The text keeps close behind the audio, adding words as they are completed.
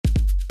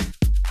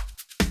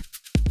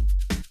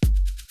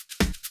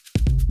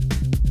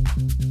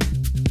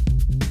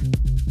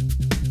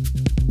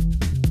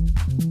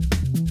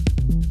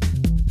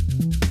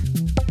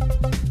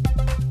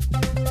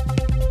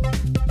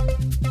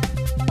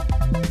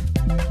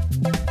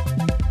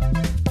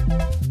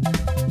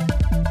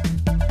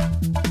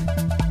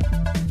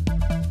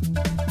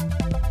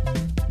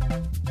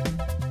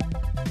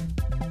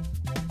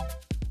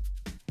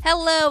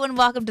Hello and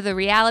welcome to the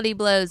Reality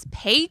Blows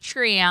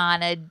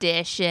Patreon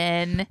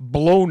edition.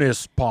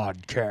 Blonus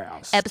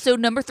podcast. Episode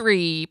number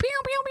 3. Pew,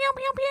 pew, pew,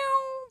 pew,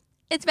 pew.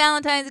 It's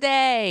Valentine's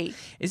Day.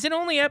 Is it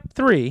only Ep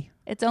 3?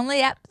 It's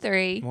only Ep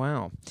 3.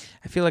 Wow.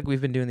 I feel like we've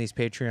been doing these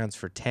Patreons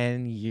for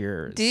 10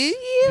 years. Do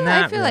you?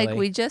 Not I feel really. like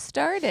we just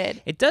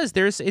started. It does.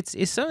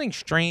 It's something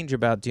strange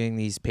about doing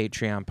these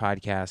Patreon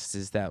podcasts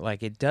is that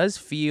like it does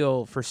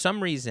feel, for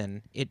some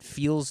reason, it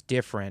feels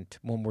different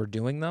when we're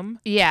doing them,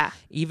 Yeah.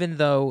 even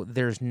though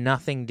there's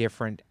nothing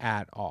different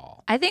at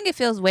all. I think it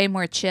feels way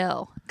more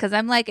chill because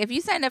I'm like, if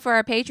you signed up for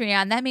our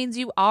Patreon, that means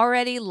you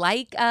already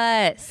like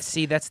us.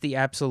 See, that's the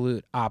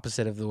absolute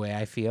opposite of the way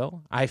I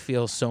feel. I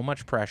feel so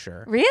much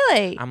pressure.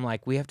 Really? I'm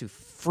like, we have to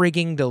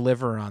frigging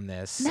deliver on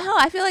this. No,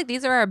 I feel like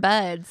these are our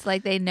buds.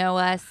 Like they know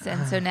us,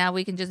 and so now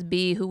we can just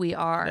be who we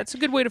are. That's a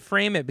good way to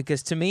frame it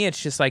because to me, it's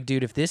just like,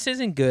 dude, if this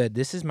isn't good,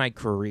 this is my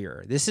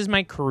career. This is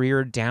my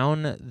career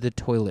down the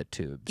toilet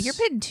tubes. You're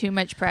putting too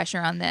much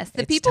pressure on this.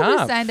 The It's people who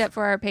tough. signed up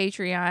for our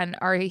Patreon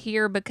are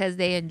here because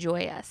they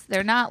enjoy us.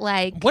 They're not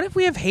like, What if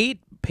we have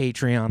hate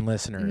Patreon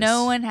listeners?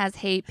 no one has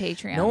hate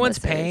Patreon. No one's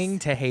listeners. paying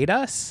to hate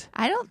us?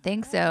 I don't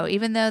think so,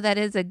 even though that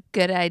is a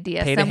good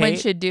idea. Pay to Someone hate?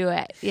 should do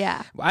it.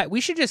 Yeah.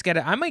 We should just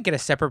I might get a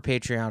separate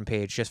Patreon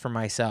page just for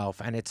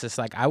myself. And it's just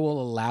like, I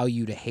will allow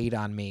you to hate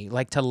on me,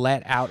 like to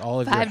let out all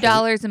of your hate.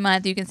 $5 a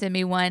month, you can send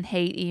me one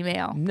hate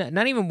email.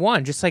 Not even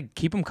one. Just like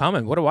keep them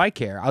coming. What do I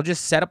care? I'll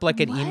just set up like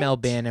an email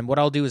What? bin, and what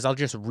I'll do is I'll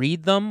just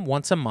read them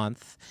once a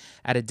month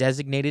at a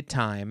designated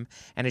time,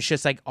 and it's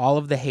just like all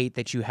of the hate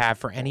that you have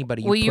for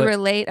anybody. Will you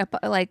release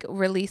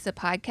a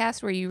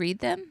podcast where you read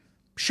them?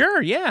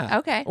 Sure, yeah.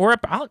 Okay. Or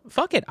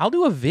fuck it, I'll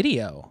do a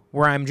video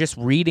where I'm just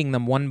reading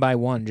them one by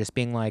one, just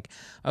being like,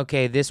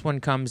 okay, this one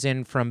comes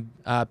in from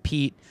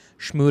Pete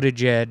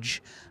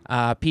Schmutagej.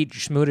 Pete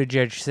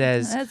Schmutagej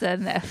says, That's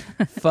enough.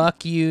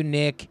 fuck you,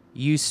 Nick.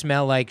 You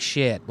smell like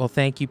shit. Well,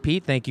 thank you,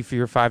 Pete. Thank you for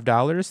your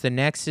 $5. The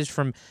next is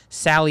from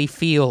Sally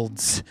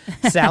Fields.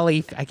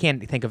 Sally, I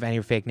can't think of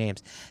any fake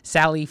names.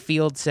 Sally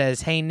Fields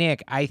says, hey,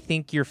 Nick, I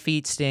think your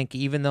feet stink.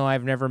 Even though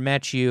I've never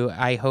met you,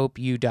 I hope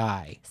you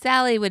die.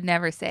 Sally would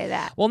never say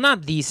that. Well,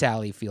 not the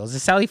Sally Fields. The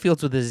Sally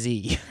Fields with a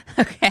Z.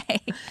 Okay.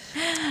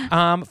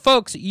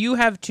 Folks, you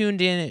have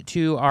tuned in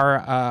to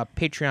our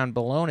Patreon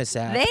Bologna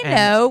app. They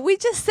know. We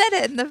just said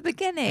it in the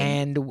beginning.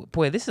 And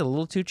boy, this is a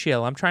little too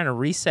chill. I'm trying to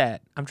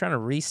reset.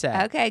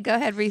 Okay, go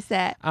ahead,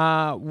 reset.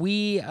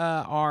 We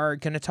are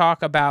going to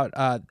talk about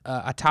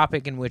a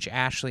topic in which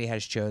Ashley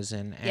has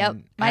chosen. And Yep,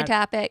 my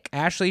topic.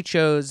 Ashley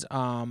chose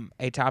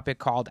a topic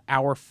called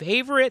Our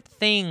Favorite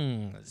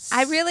Things.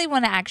 I really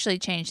want to actually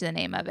change the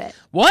name of it.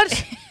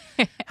 What?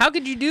 How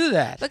could you do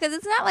that? Because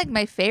it's not like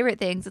my favorite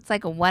things. It's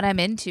like what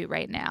I'm into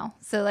right now.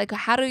 So like,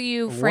 how do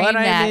you frame What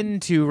that? I'm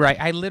into, right?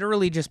 I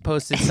literally just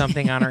posted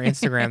something on our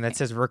Instagram that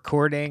says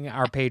recording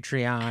our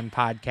Patreon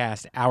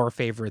podcast, Our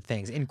Favorite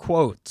Things, in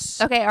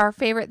quotes. Okay, our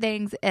favorite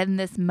things in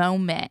this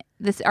moment.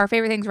 Our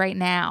favorite things right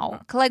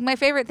now. Like my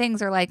favorite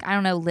things are like, I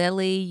don't know,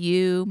 Lily,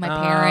 you, my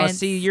parents.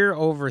 See, you're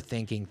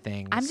overthinking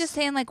things. I'm just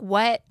saying like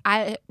what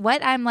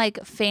I'm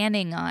like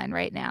fanning on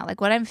right now. Like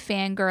what I'm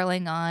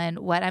fangirling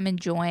on, what I'm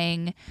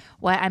enjoying,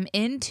 what I'm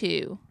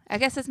into. I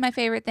guess that's my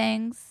favorite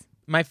things.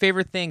 My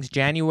favorite things,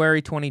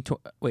 January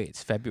 2020. Wait,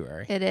 it's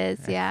February. It is,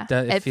 yeah.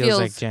 It feels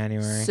like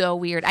January. So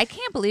weird. I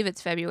can't believe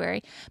it's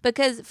February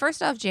because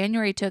first off,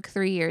 January took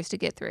 3 years to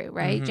get through,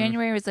 right? Mm-hmm.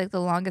 January was like the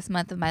longest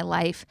month of my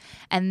life.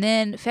 And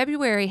then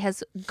February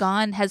has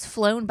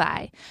flown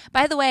by.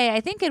 By the way,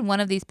 I think in one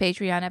of these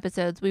Patreon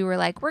episodes, we were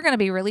like, we're going to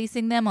be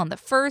releasing them on the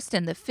 1st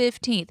and the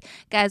 15th.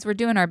 Guys, we're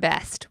doing our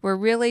best. We're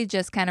really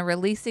just kind of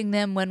releasing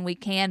them when we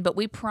can, but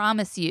we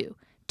promise you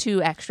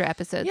 2 extra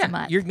episodes a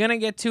month. You're gonna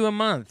get 2 a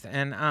month,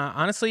 and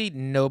honestly,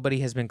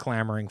 nobody has been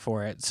clamoring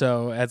for it.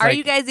 So, Are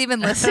you guys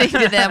even listening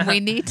to them? We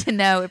need to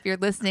know if you're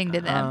listening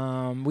to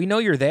them. We know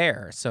you're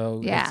there,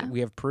 so Yeah. we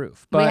have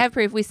proof. We have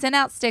proof. We sent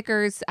out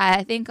stickers.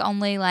 I think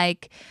only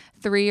like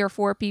 3 or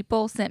 4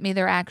 people sent me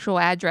their actual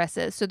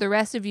addresses. So the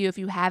rest of you, if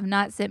you have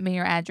not sent me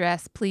your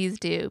address, please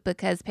do,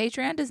 because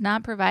Patreon does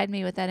not provide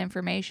me with that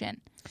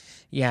information.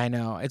 Yeah, I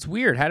know. It's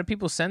weird. How do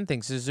people send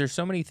things? There's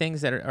so many things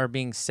that are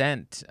being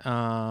sent,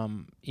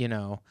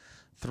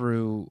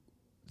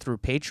 through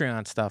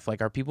Patreon stuff.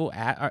 Like, are people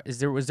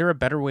was there a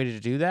better way to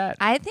do that?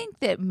 I think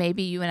that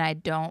maybe you and I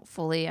don't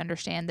fully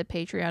understand the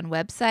Patreon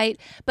website,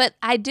 but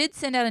I did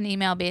send out an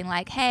email being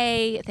like,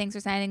 hey, thanks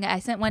for signing. I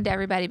sent one to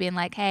everybody being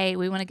like, hey,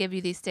 we want to give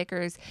you these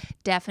stickers.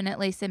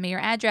 Definitely send me your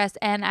address.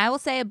 And I will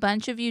say a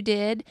bunch of you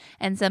did,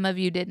 and some of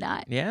you did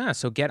not. Yeah,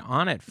 so get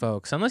on it,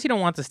 folks. Unless you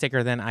don't want the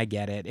sticker, then I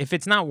get it. If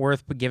it's not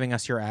worth giving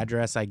us your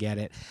address, I get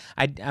it.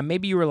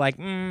 Maybe you were like,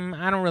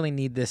 I don't really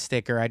need this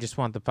sticker. I just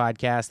want the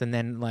podcast. And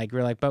then like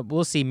we're like, but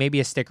we'll see.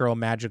 Maybe a sticker will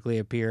magically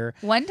appear.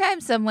 One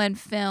time someone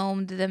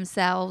filmed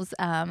themselves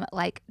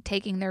like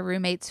taking their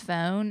roommate's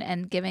phone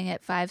and giving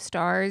it 5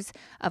 stars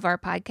of our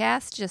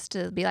podcast just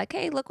to be like,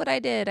 hey, look what I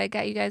did. I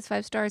got you guys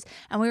 5 stars.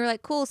 And we were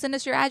like, cool, send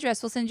us your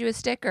address. We'll send you a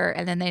sticker.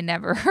 And then they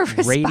never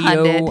responded.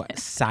 Radio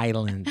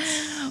silence.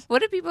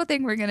 What do people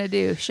think we're going to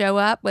do? Show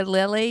up with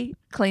Lily,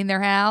 clean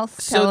their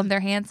house, tell them they're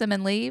handsome,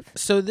 and leave?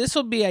 So this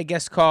will be, I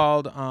guess,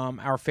 called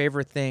Our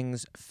Favorite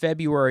Things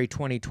February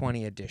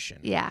 2020 edition.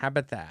 Yeah. How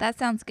about that? That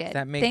sounds good.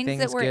 That make things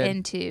that we're good?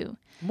 Into.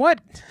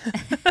 What?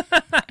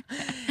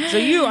 So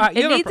you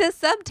it needs a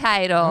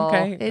subtitle.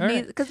 Okay. It all needs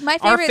right. because my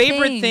Our favorite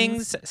favorite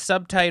things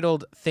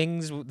subtitled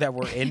things that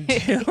we're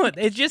into.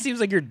 It just seems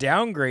like you're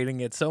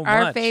downgrading it so much.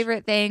 Our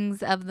favorite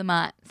things of the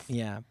month.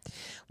 Yeah.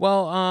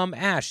 Well,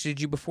 Ash,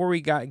 before we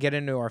get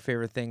into our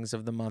favorite things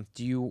of the month,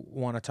 do you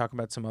want to talk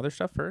about some other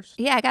stuff first?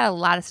 Yeah, I got a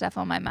lot of stuff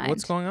on my mind.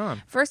 What's going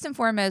on? First and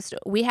foremost,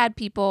 we had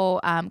people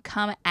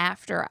come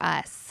after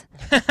us.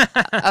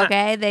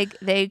 Okay,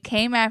 they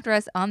came after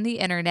us on the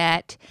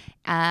internet.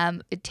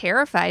 It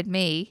terrified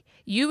me.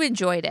 You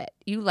enjoyed it.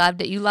 You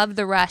loved it. You loved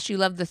the rush. You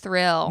loved the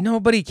thrill.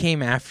 Nobody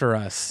came after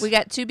us. We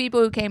got two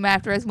people who came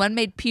after us. One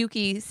made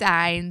pukey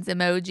signs,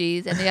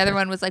 emojis, and the other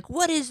one was like,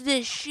 "What is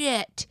this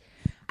shit?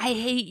 I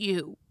hate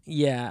you."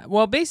 Yeah.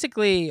 Well,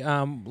 basically,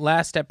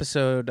 last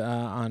episode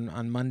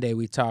on Monday,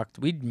 we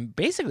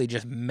basically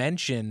just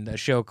mentioned a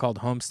show called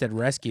Homestead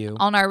Rescue.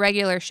 On our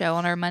regular show,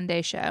 on our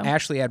Monday show.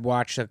 Ashley had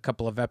watched a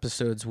couple of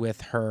episodes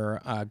with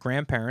her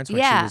grandparents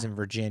when she was in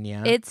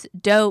Virginia. It's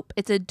dope.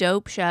 It's a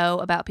dope show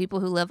about people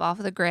who live off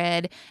the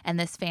grid, and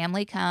this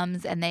family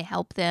comes and they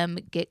help them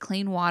get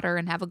clean water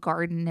and have a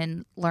garden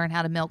and learn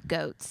how to milk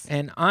goats.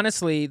 And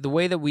honestly, the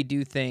way that we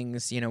do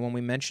things, when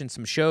we mention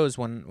some shows,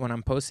 when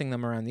I'm posting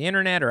them around the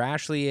internet, or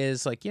Ashley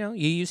is like, you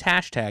use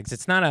hashtags.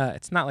 It's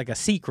not like a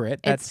secret.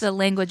 It's the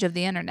language of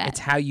the internet. It's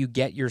how you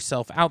get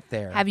yourself out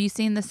there. Have you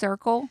seen The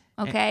Circle?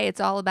 Okay,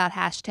 it's all about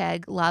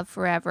hashtag love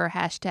forever,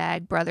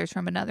 hashtag brothers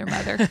from another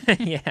mother.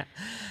 Yeah.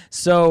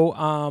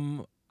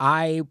 So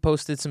I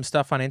posted some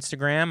stuff on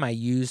Instagram. I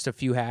used a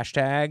few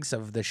hashtags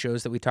of the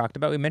shows that we talked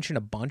about. We mentioned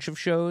a bunch of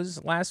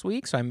shows last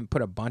week, so I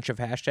put a bunch of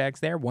hashtags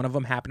there. One of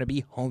them happened to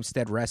be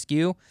Homestead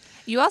Rescue.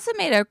 You also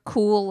made a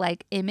cool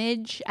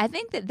image. I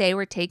think that they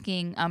were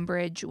taking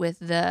umbrage with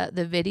the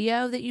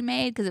video that you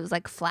made because it was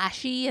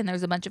flashy and there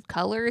was a bunch of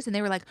colors and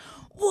they were like,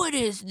 "What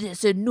is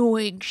this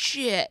annoying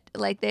shit?"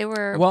 They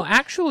were. Well,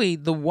 actually,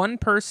 the one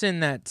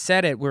person that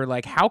said it, we're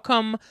like, how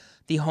come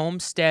the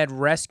Homestead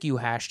Rescue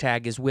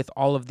hashtag is with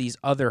all of these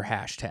other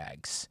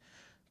hashtags? ?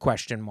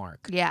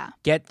 Yeah.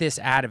 Get this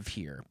out of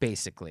here,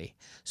 basically.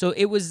 So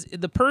it was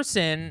the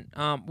person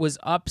was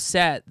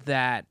upset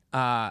that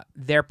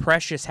their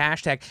precious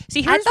hashtag.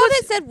 See, I thought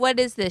it said, "What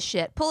is this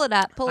shit?" Pull it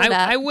up. Pull it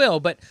up. I will,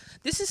 but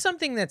this is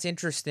something that's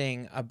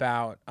interesting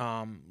about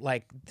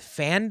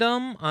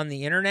fandom on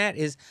the internet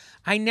is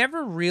I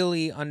never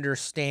really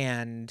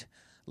understand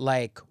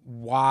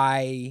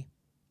why.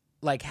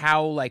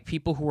 How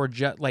people who are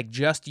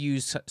just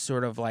use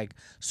sort of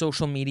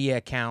social media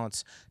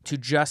accounts to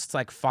just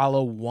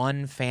follow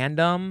one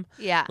fandom.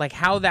 Yeah.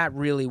 How that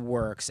really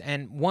works.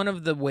 And one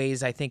of the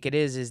ways I think it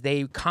is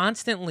they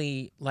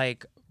constantly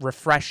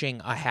refreshing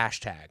a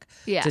hashtag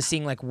to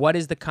seeing what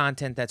is the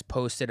content that's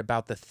posted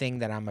about the thing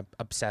that I'm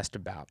obsessed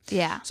about.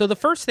 Yeah. So the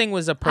first thing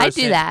was a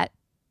person. I do that.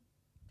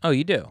 Oh,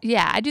 you do?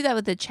 Yeah, I do that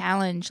with the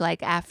challenge,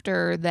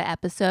 after the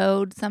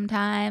episode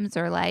sometimes,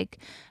 or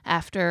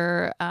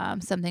after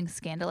something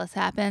scandalous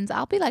happens.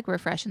 I'll be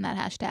refreshing that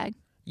hashtag.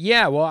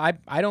 Yeah, well,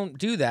 I don't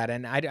do that,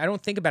 and I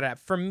don't think about it.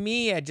 For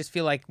me, I just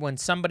feel like when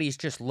somebody's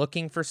just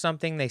looking for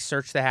something, they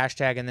search the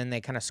hashtag, and then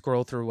they kind of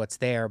scroll through what's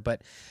there.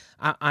 But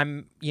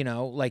I'm,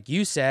 like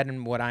you said,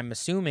 and what I'm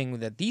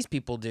assuming that these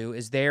people do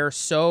is they're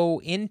so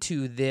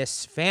into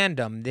this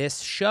fandom,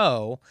 this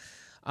show,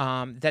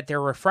 that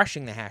they're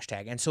refreshing the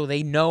hashtag. And so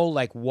they know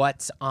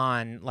what's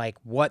on,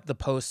 what the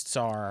posts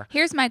are.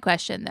 Here's my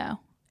question though.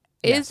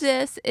 Yes.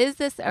 Is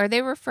this, are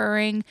they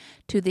referring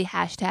to the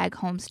hashtag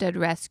Homestead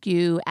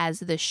Rescue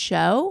as the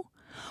show?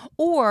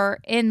 Or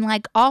in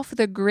off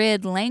the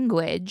grid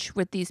language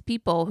with these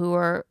people who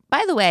are,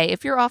 by the way,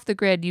 if you're off the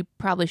grid, you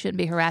probably shouldn't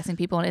be harassing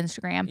people on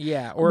Instagram.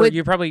 Yeah, or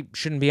you probably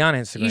shouldn't be on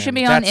Instagram. You should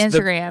be on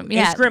Instagram.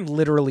 Yeah. Instagram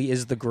literally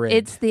is the grid.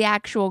 It's the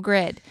actual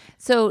grid.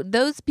 So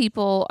those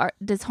people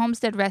does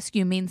Homestead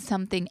Rescue mean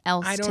something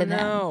else to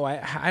them?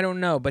 I don't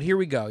know, but here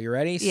we go. You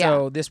ready? Yeah.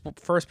 So this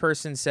first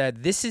person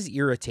said, "This is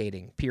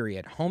irritating,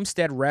 period.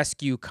 Homestead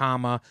Rescue,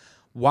 comma,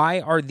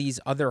 why are these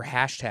other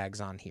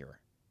hashtags on here?"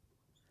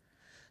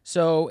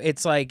 So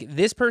it's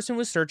this person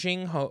was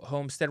searching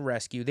Homestead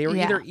Rescue. They were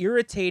either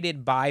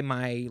irritated by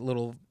my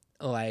little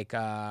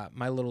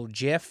my little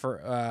GIF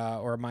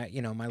or my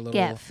my little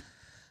GIF.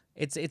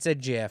 It's a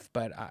GIF,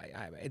 but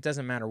it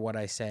doesn't matter what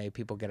I say.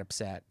 People get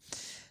upset.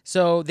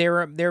 So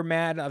they're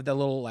mad of the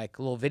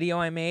little video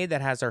I made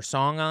that has our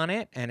song on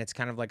it, and it's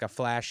kind of a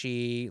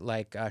flashy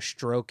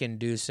stroke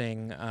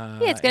inducing. Yeah,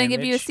 it's gonna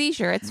give you a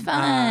seizure. It's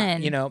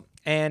fun.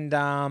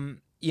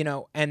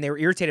 And they were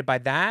irritated by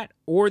that,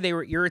 or they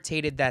were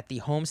irritated that the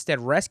Homestead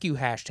Rescue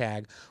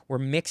hashtag were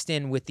mixed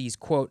in with these,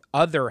 quote,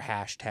 other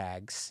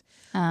hashtags,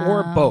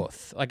 or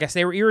both. I guess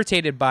they were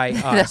irritated by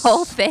us. The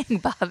whole thing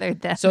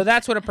bothered them. So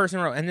that's what a person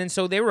wrote. And then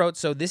so they wrote,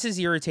 "So this is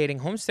irritating.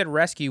 Homestead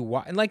Rescue."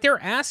 Why? And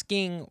they're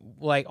asking,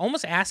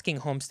 almost asking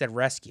Homestead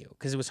Rescue,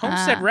 because it was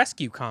Homestead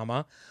Rescue,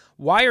 comma,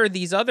 why are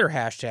these other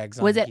hashtags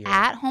on Was it here?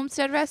 at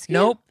Homestead Rescue?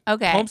 Nope.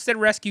 Okay. Homestead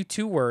Rescue,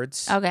 2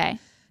 words. Okay.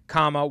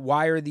 Comma,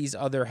 why are these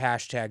other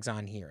hashtags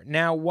on here?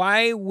 Now,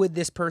 why would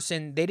this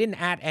person, they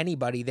didn't at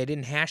anybody, they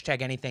didn't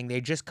hashtag anything, they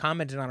just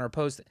commented on our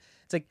post.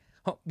 It's like,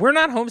 we're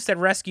not Homestead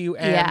Rescue,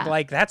 and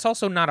like, that's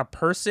also not a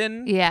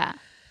person. Yeah.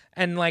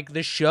 And like,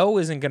 the show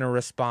isn't going to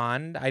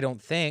respond, I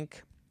don't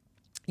think.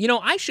 You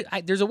know,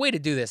 there's a way to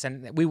do this,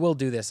 and we will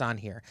do this on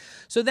here.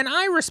 So then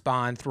I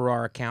respond through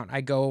our account.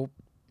 I go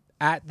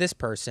at this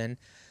person,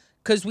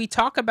 because we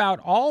talk about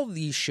all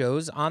these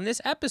shows on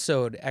this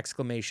episode, !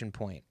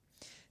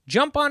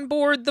 Jump on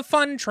board the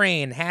fun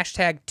train,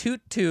 hashtag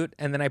toot toot,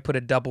 and then I put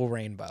a double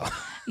rainbow.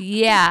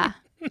 Yeah.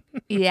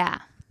 Yeah.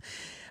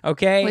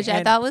 Okay. Which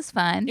I thought was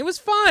fun. It was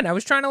fun. I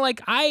was trying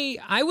to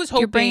I was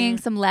hoping. You're bringing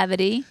some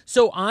levity.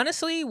 So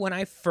honestly, when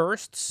I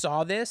first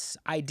saw this,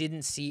 I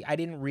didn't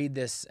read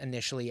this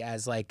initially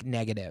as like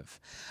negative.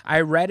 I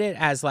read it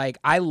as like,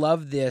 I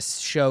love this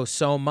show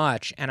so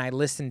much and I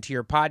listened to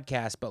your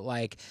podcast, but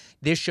like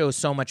this show's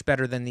so much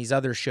better than these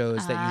other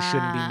shows that you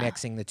shouldn't be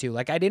mixing the two.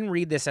 Like I didn't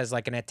read this as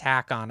like an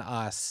attack on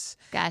us.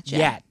 Gotcha.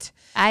 Yet.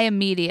 I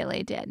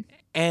immediately did.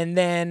 And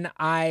then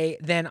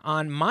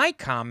on my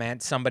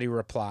comment, somebody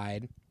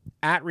replied,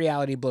 at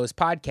Reality Blows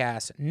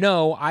Podcast,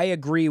 no, I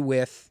agree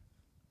with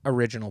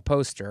original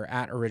poster,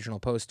 at original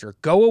poster.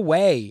 Go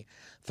away,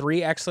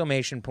 3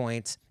 exclamation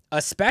points,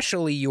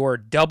 especially your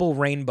double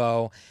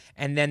rainbow.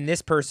 And then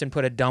this person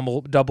put a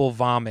double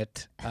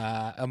vomit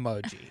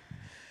emoji.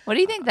 What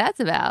do you think that's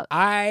about?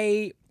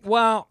 I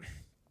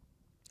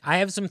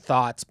have some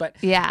thoughts, but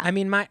yeah. I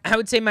mean, I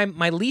would say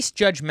my least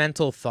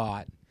judgmental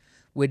thought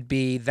would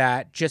be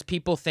that just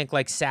people think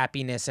like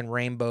sappiness and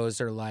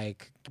rainbows are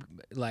like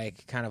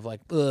kind of like,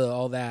 ugh,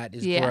 all that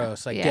is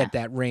gross. Like, get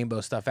that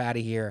rainbow stuff out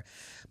of here.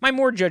 My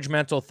more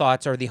judgmental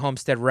thoughts are the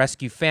Homestead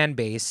Rescue fan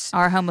base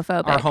are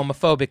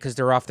homophobic because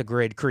they're off the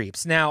grid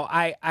creeps. Now,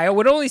 I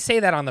would only say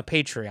that on the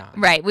Patreon.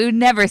 Right. We would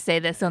never say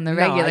this on the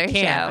regular I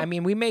can't. show. I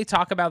mean, we may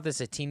talk about this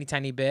a teeny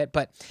tiny bit,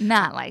 but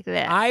not like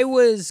this. I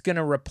was going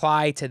to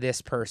reply to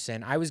this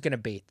person. I was going to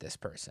bait this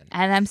person.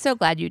 And I'm so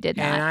glad you did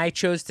not. And I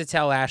chose to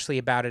tell Ashley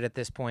about it at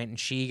this point, and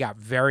she got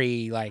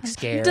very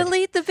scared.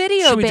 Delete the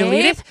video, Should we babe.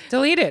 delete it?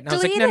 Delete it. And I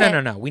was like,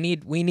 Delete no.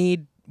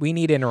 We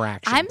need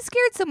interaction. I'm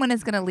scared someone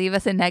is going to leave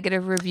us a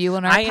negative review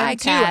on our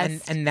podcast. I am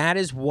too, and that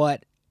is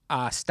what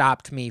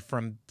stopped me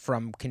from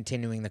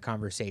continuing the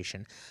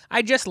conversation.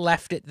 I just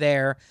left it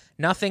there.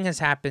 Nothing has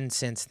happened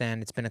since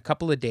then. It's been a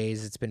couple of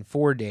days. It's been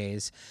 4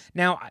 days.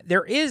 Now,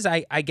 there is,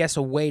 I guess,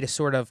 a way to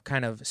sort of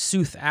kind of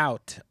sleuth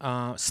out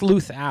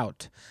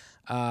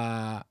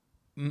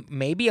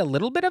maybe a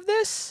little bit of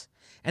this,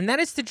 and that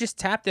is to just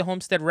tap the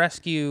Homestead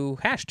Rescue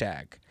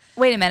hashtag.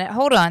 Wait a minute.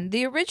 Hold on.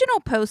 The original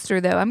poster,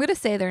 though, I'm going to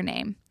say their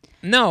name.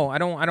 No, I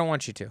don't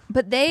want you to.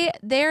 But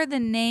they're the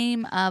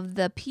name of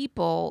the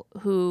people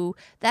who.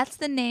 That's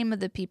the name of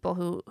the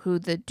people who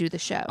do the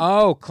show.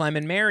 Oh, Clem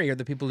and Mary are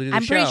the people who do the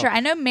show. I'm pretty sure. I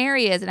know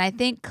Mary is, and I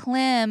think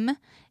Clem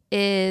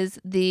is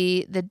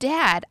the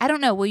dad. I don't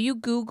know. Will you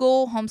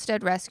Google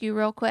Homestead Rescue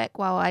real quick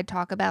while I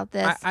talk about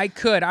this? I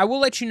could. I will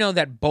let you know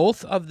that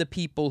both of the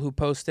people who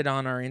posted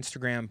on our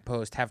Instagram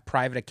post have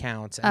private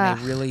accounts, and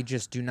they really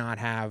just do not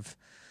have.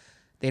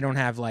 They don't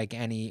have like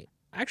any.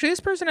 Actually, this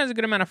person has a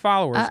good amount of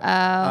followers.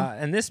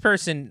 And this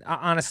person,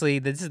 honestly,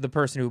 this is the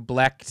person who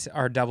blecked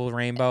our double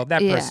rainbow.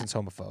 That person's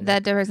homophobic.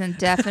 That person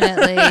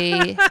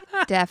definitely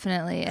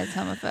is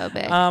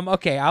homophobic.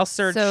 Okay, I'll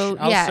search.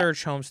 I'll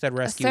search Homestead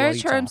Rescue.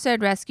 Search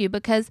Homestead Rescue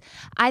because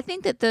I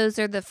think that those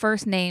are the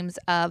first names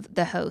of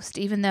the host.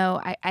 Even though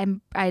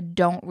I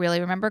don't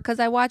really remember because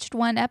I watched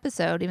one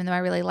episode. Even though I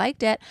really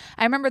liked it,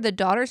 I remember the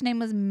daughter's name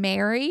was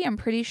Mary. I'm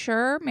pretty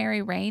sure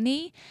Mary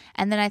Rainey,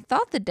 and then I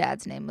thought the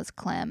dad's name was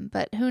Clem,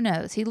 but who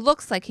knows? He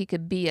looks like he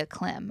could be a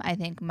Clem, I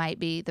think might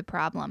be the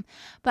problem.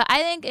 But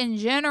I think in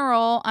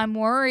general, I'm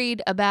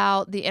worried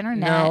about the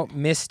internet. No,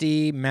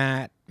 Misty,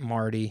 Matt,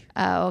 Marty.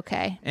 Oh,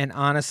 okay. And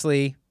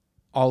honestly,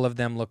 all of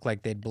them look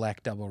like they'd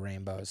black double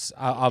rainbows.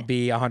 I'll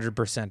be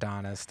 100%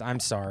 honest. I'm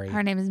sorry.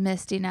 Her name is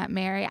Misty, not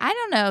Mary. I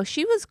don't know.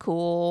 She was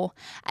cool.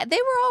 They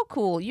were all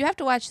cool. You have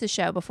to watch the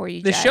show before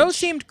you judge. The show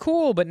seemed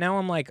cool, but now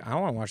I'm like, I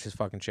don't want to watch this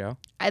fucking show.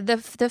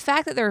 The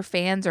fact that their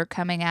fans are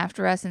coming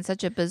after us in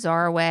such a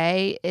bizarre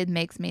way, it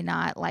makes me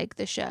not like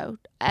the show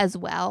as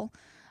well.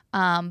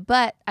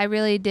 But I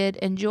really did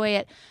enjoy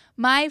it.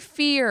 My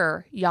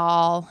fear,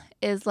 y'all,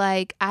 is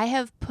like I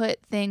have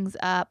put things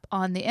up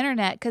on the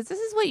internet because this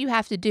is what you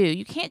have to do.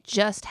 You can't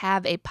just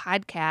have a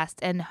podcast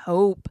and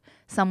hope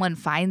someone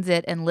finds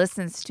it and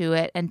listens to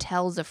it and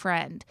tells a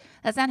friend.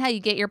 That's not how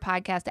you get your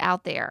podcast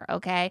out there,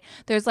 okay?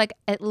 There's like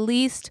at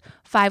least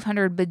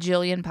 500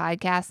 bajillion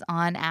podcasts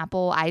on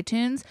Apple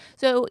iTunes.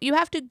 So you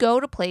have to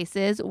go to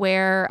places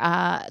where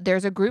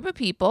there's a group of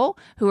people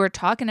who are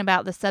talking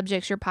about the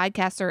subjects your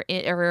podcasts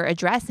are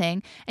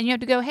addressing. And you have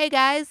to go, hey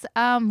guys,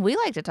 we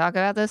like to talk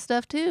about this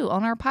stuff too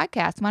on our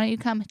podcast. Why don't you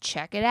come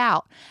check it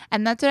out?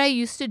 And that's what I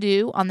used to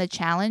do on the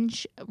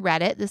challenge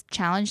Reddit, this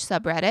challenge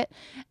subreddit,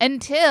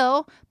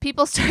 until people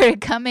people started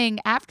coming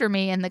after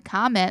me in the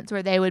comments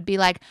where they would be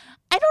like,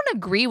 I don't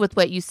agree with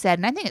what you said,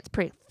 and I think it's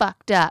pretty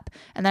fucked up.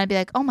 And then I'd be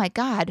like, oh my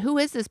God, who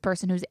is this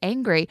person who's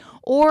angry?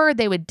 Or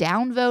they would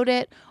downvote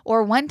it.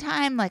 Or one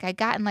time, like, I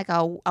got in like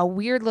a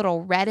weird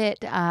little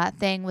Reddit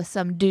thing with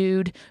some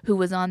dude who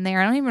was on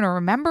there. I don't even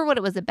remember what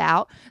it was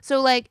about. So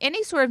like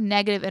any sort of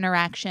negative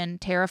interaction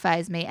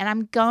terrifies me. And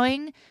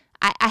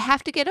I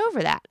have to get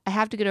over that. I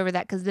have to get over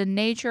that because the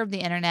nature of the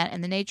internet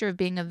and the nature of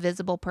being a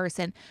visible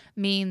person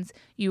means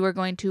you are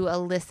going to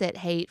elicit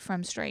hate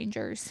from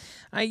strangers.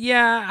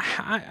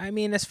 I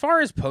mean, as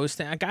far as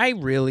posting, like, I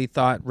really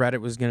thought Reddit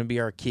was going to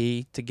be our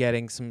key to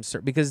getting some,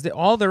 because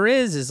all there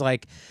is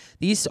like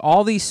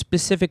all these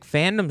specific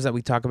fandoms that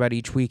we talk about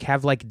each week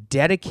have like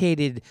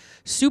dedicated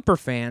super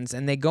fans,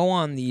 and they go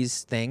on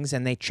these things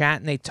and they chat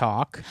and they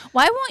talk.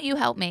 Why won't you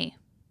help me?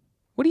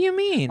 What do you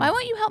mean? Why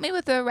won't you help me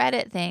with the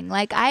Reddit thing?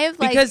 Like I have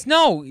like because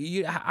no,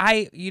 you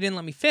didn't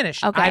let me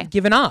finish. Okay. I've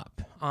given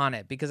up on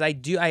it because I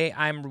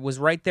was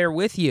right there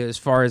with you as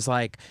far as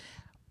like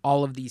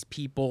all of these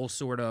people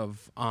sort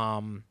of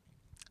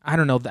I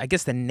don't know, I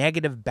guess the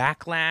negative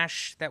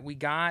backlash that we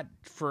got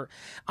for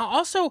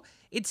also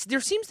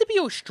there seems to be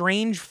a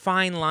strange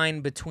fine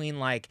line between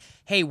like,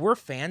 hey, we're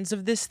fans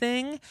of this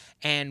thing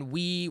and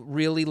we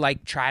really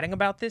like chatting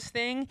about this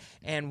thing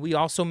and we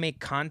also make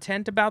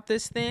content about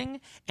this thing,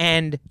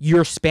 and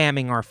you're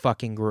spamming our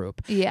fucking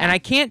group. Yeah. And I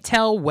can't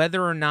tell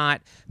whether or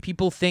not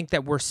people think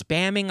that we're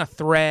spamming a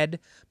thread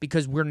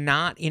because we're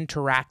not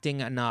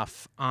interacting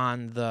enough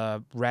on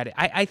the Reddit.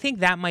 I think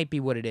that might be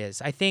what it is.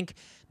 I think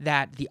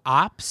that the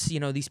ops,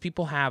 these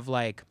people have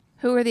like...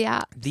 Who are the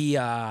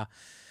ops?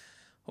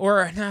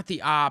 Or not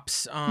the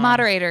ops.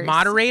 Moderators.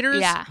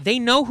 Yeah. They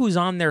know who's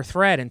on their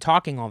thread and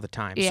talking all the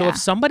time. Yeah. So if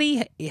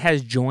somebody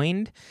has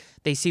joined,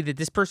 they see that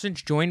this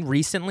person's joined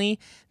recently,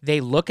 they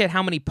look at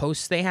how many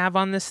posts they have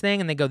on this thing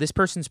and they go, this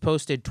person's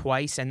posted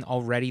twice and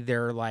already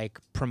they're like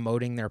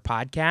promoting their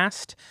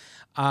podcast.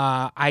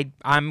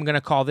 I'm going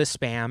to call this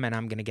spam and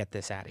I'm going to get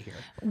this out of here.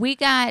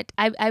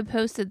 I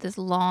posted this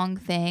long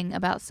thing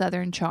about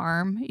Southern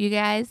Charm, you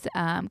guys,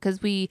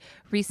 because we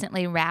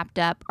recently wrapped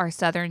up our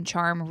Southern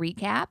Charm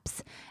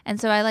recaps. And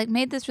so I like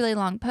made this really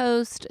long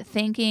post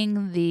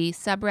thanking the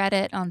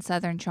subreddit on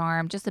Southern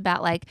Charm just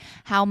about like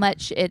how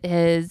much it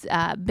has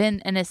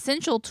been an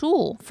essential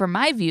tool for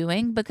my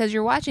viewing, because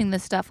you're watching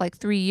this stuff like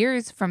 3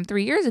 years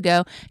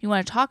ago. You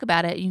want to talk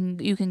about it.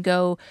 You can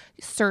go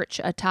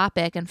search a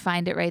topic and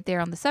find it right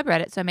there on the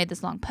subreddit. So I made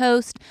this long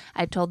post.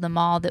 I told them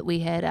all that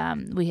we had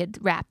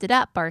wrapped it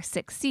up, our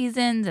 6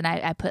 seasons, and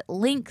I put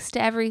links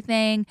to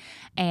everything.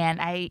 And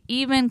I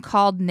even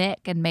called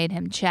Nick and made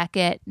him check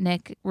it.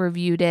 Nick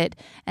reviewed it,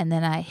 and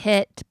then I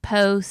hit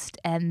post,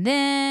 and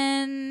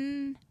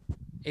then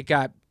it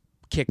got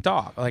kicked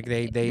off. Like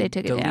they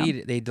took it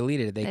down. They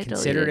deleted it. They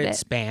considered it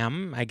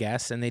spam, I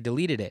guess, and they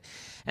deleted it.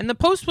 And the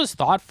post was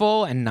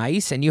thoughtful and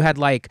nice, and you had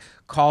like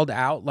called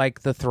out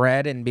like the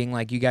thread and being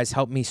like, you guys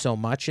helped me so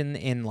much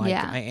in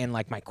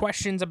like my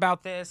questions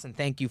about this, and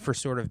thank you for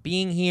sort of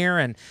being here.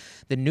 And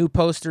the new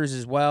posters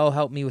as well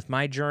helped me with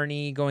my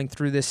journey going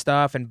through this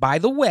stuff. And by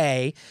the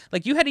way,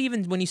 like you had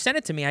even when you sent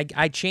it to me,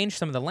 I changed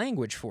some of the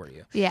language for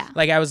you. Yeah.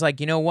 Like I was like,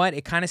 you know what?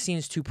 It kind of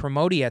seems too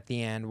promoty at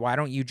the end. Why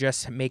don't you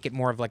just make it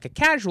more of like a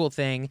casual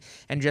thing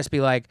and just be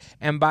like,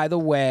 and by the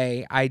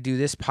way, I do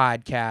this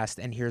podcast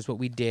and here's what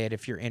we did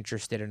if you're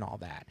interested in all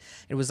that.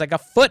 It was like a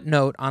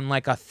footnote on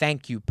like a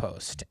thank you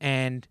post,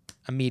 and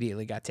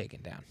immediately got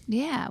taken down.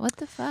 Yeah, what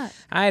the fuck?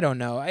 I don't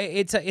know.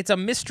 It's a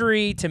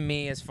mystery to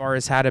me as far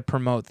as how to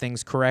promote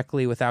things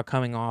correctly without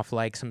coming off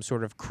like some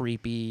sort of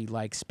creepy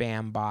like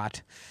spam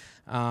bot.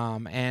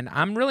 And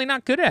I'm really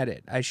not good at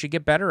it. I should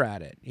get better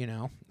at it,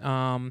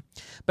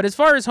 But as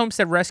far as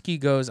Homestead Rescue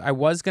goes, I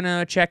was going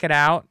to check it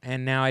out,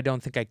 and now I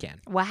don't think I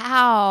can.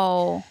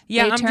 Wow.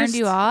 Yeah, they turned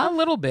you off? A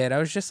little bit. I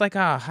was just like,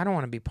 I don't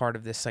want to be part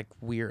of this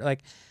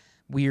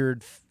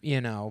weird,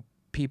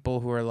 people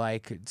who are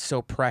like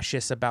so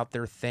precious about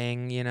their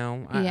thing, I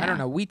don't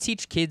know. We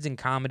teach kids in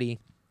comedy.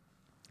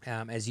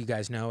 As you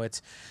guys know,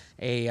 it's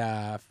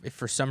if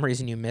for some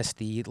reason you missed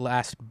the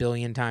last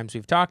billion times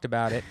we've talked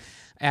about it,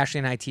 Ashley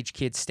and I teach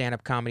kids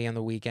stand-up comedy on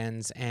the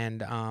weekends,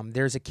 and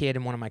there's a kid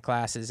in one of my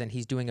classes, and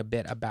he's doing a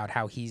bit about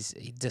how he's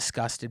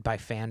disgusted by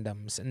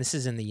fandoms, and this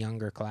is in the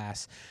younger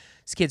class.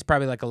 This kid's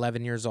probably like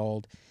 11 years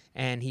old,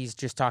 and he's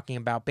just talking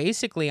about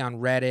basically on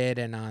Reddit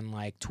and on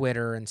like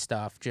Twitter and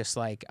stuff, just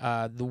like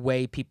the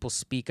way people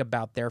speak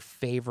about their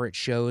favorite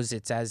shows.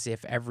 It's as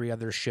if every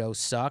other show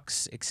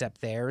sucks except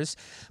theirs,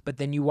 but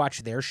then you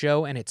watch their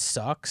show and it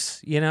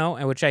sucks,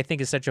 and which I think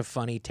is such a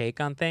funny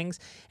take on things.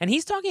 And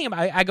he's talking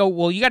about, I go,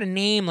 well, you got to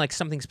name like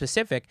something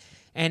specific.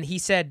 And he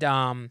said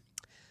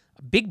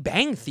Big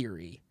Bang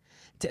Theory.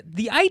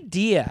 The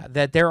idea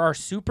that there are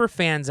super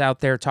fans out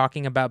there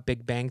talking about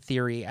Big Bang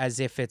Theory as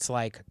if it's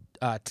like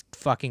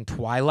fucking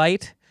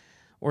Twilight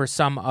or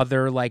some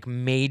other like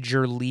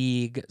major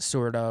league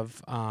sort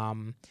of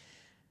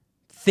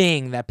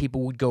thing that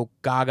people would go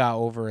gaga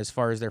over as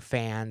far as their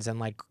fans and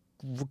like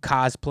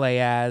cosplay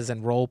as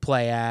and role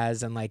play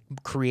as and like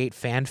create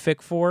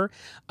fanfic for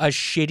a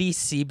shitty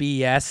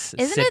CBS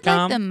Isn't sitcom. it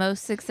like the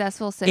most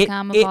successful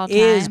sitcom of all time? It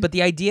is, but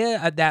the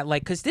idea that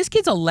like, because this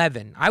kid's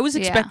 11, I was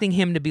expecting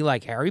him to be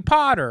like Harry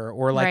Potter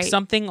or like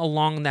something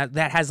along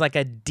that has like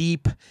a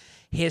deep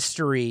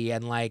history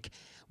and like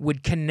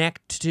would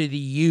connect to the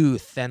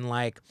youth and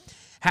like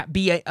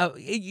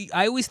I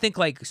always think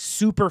like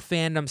super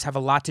fandoms have a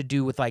lot to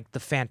do with like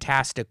the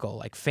fantastical,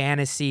 like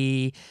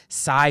fantasy,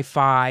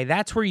 sci-fi.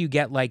 That's where you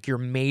get like your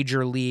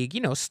major league,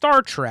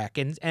 Star Trek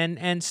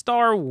and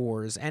Star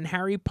Wars and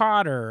Harry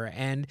Potter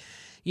and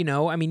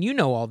I mean,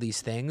 all these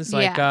things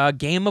like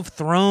Game of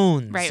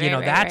Thrones. Right,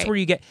 that's where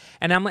you get.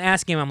 And I'm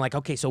asking him, I'm like,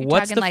 okay, so You're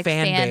what's talking the like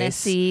fan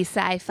fantasy, base?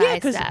 sci-fi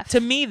stuff. To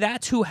me,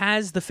 that's who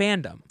has the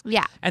fandom.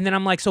 Yeah. And then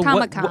I'm like, so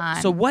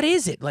Comic-Con. what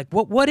is it? Like,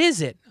 what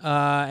is it?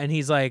 And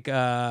he's like,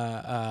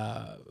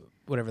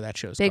 whatever that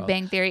show's Big called.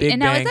 Bang Theory. Big and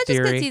now Bang is that just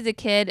Theory. because he's a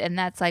kid and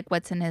that's like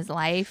what's in his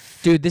life?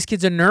 Dude, this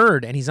kid's a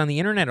nerd and he's on the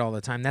internet all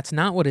the time. That's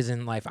not what is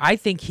in life. I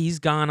think he's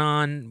gone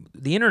on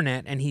the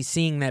internet and he's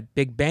seeing that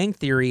Big Bang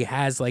Theory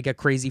has like a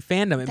crazy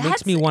fandom. It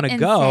makes me want to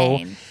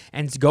go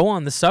and go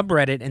on the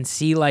subreddit and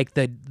see like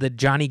the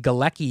Johnny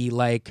Galecki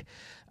like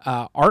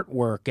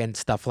artwork and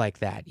stuff like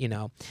that,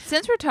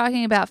 Since we're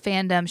talking about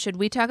fandom, should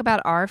we talk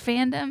about our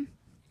fandom?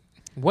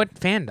 What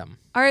fandom?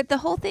 Or the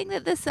whole thing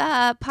that this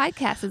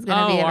podcast is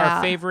going to be about.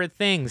 Our favorite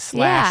things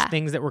 /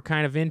 things that we're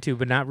kind of into,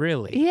 but not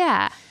really.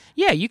 Yeah.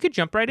 Yeah, you could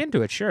jump right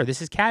into it. Sure.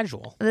 This is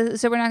casual.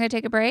 So we're not going to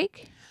take a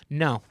break?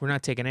 No, we're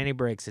not taking any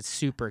breaks. It's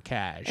super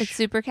cash. It's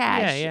super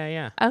cash.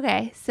 Yeah.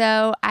 Okay.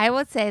 So I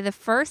would say the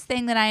first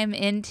thing that I am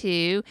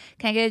into,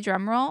 can I get a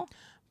drum roll?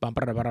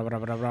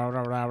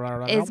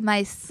 Is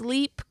my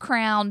Sleep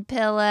Crown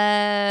pillow.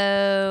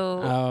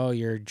 Oh,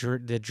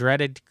 the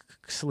dreaded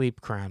Sleep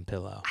Crown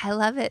pillow. I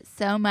love it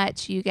so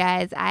much, you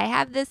guys. I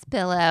have this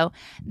pillow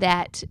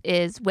that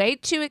is way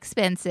too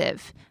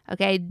expensive.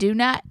 Okay, do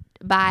not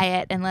buy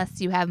it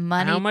unless you have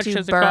money How much to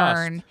does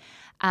burn. it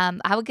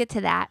I will get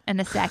to that in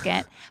a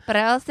second. But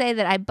I will say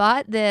that I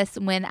bought this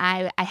when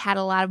I had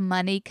a lot of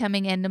money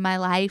coming into my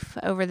life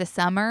over the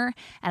summer.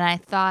 And I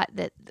thought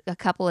that a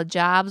couple of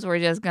jobs were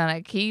just going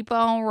to keep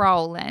on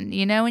rolling.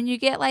 When you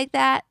get like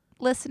that,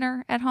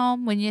 listener at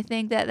home, when you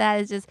think that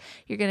is just,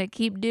 you're going to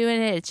keep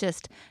doing it, it's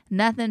just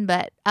nothing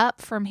but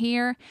up from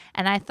here.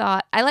 And I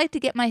thought, I like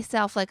to get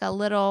myself like a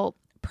little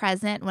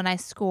present when I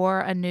score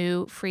a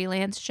new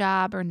freelance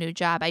job or new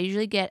job. I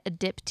usually get a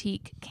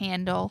diptyque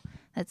candle.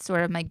 That's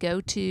sort of my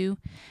go-to.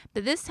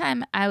 But this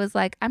time I was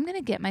like, I'm going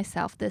to get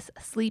myself this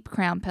Sleep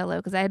Crown pillow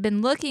because I had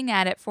been looking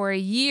at it for a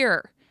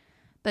year.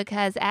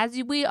 Because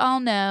as we all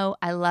know,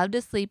 I love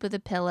to sleep with a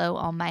pillow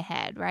on my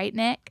head. Right,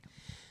 Nick?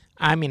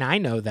 I mean, I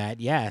know that,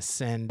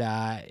 yes. And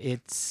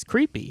it's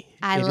creepy.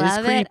 I It love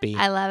is creepy. it.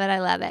 I love it. I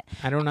love it.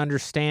 I don't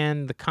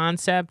understand the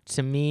concept.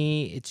 To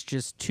me, it's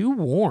just too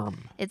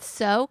warm. It's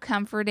so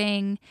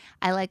comforting.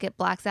 I like it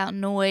blocks out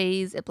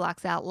noise. It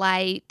blocks out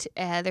light.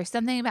 There's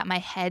something about my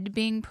head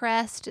being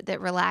pressed that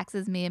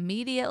relaxes me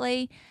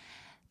immediately.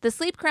 The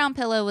Sleep Crown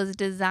pillow was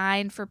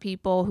designed for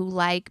people who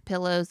like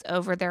pillows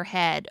over their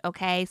head,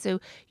 okay? So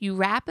you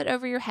wrap it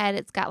over your head.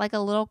 It's got like a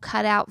little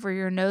cutout for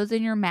your nose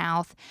and your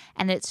mouth,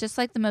 and it's just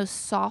like the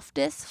most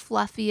softest,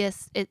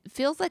 fluffiest. It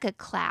feels like a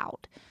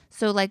cloud.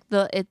 So like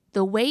the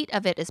weight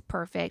of it is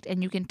perfect,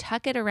 and you can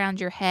tuck it around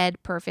your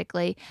head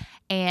perfectly,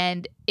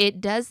 and it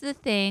does the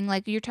thing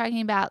like you're talking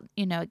about,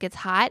 it gets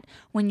hot.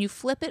 When you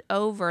flip it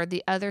over,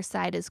 the other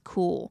side is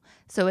cool.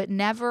 So it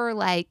never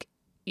like,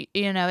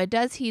 it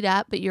does heat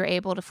up, but you're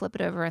able to flip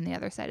it over and the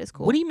other side is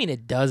cool. What do you mean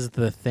it does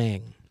the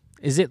thing?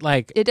 Is it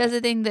like... It does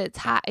a thing that's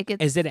hot.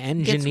 Is it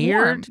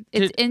engineered?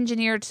 It's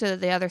engineered so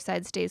the other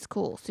side stays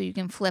cool, so you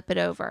can flip it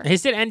over.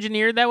 Is it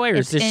engineered that way? Or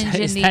It's is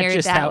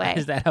engineered that way.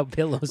 Is that how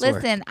pillows work?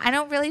 Listen, I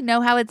don't really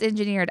know how it's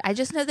engineered. I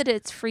just know that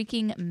it's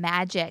freaking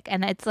magic.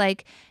 And it's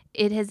like...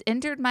 It has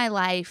entered my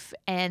life,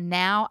 and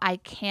now I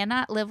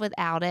cannot live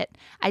without it.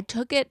 I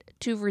took it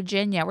to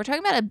Virginia. We're talking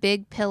about a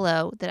big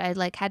pillow that I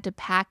had to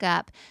pack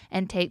up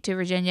and take to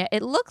Virginia.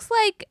 It looks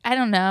like, I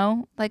don't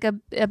know, like a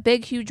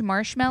big, huge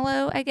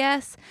marshmallow, I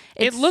guess.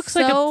 It looks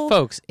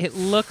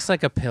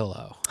like a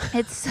pillow.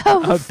 It's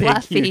so a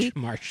fluffy. Big, huge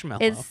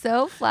marshmallow. It's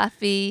so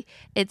fluffy.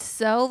 It's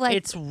so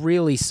it's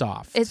really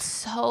soft. It's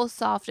so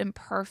soft and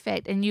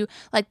perfect. And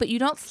but you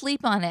don't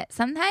sleep on it.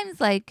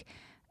 Sometimes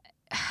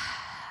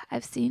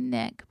I've seen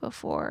Nick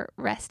before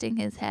resting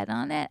his head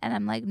on it, and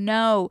I'm like,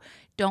 no,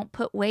 don't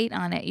put weight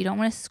on it. You don't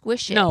want to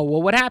squish it. No, well,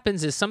 what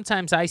happens is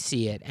sometimes I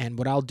see it, and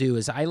what I'll do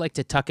is I like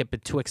to tuck it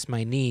betwixt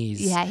my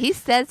knees. Yeah, he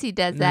says he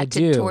does that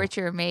to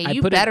torture me.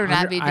 You better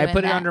not be doing that. I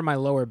put it under my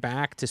lower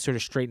back to sort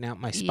of straighten out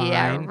my spine.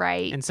 Yeah,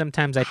 right. And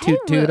sometimes I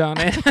toot on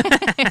it.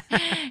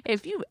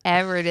 If you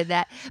ever did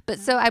that. But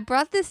so I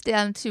brought this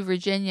down to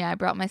Virginia. I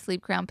brought my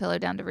Sleep Crown pillow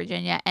down to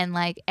Virginia, and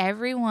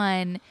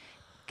everyone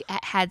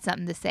had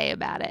something to say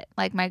about it.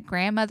 Like my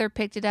grandmother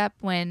picked it up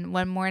one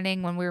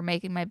morning when we were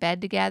making my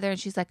bed together, and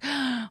she's like,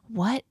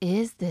 "What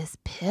is this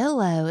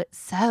pillow? It's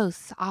so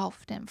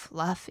soft and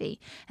fluffy."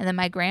 And then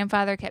my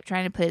grandfather kept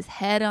trying to put his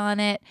head on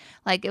it.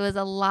 Like, it was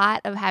a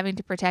lot of having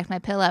to protect my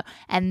pillow.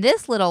 And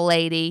this little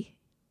lady,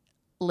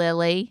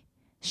 Lily,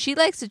 she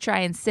likes to try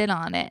and sit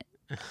on it.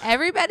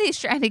 Everybody's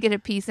trying to get a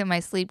piece of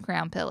my Sleep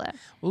Crown pillow.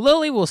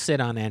 Lily will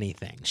sit on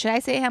anything. Should I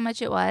say how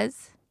much it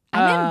was?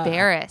 I'm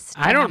embarrassed.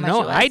 I don't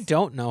know. I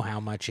don't know how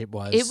much it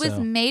was. It was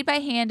made by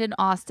hand in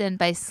Austin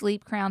by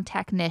Sleep Crown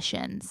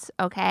technicians.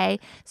 Okay,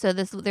 so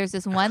there's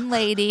this one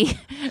lady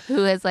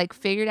who has like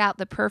figured out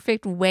the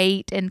perfect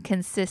weight and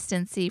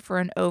consistency for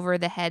an over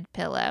the head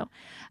pillow.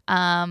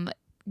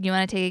 You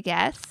want to take a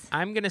guess?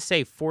 I'm gonna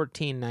say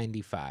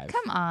 $14.95.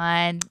 Come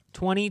on,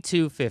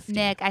 $22.50.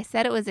 Nick. I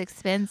said it was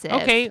expensive.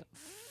 Okay.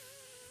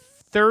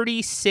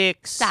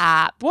 36.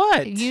 Stop.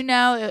 What? You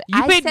know,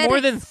 You paid said more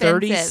than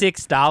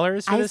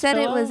 $36 for I this said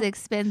pillow? it was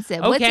expensive.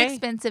 Okay. What's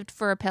expensive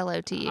for a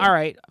pillow to you? All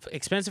right.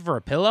 Expensive for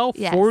a pillow?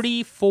 Yes.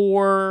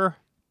 $44.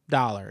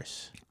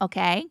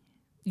 Okay.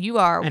 You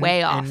are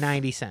way off. And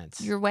 90 cents.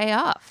 You're way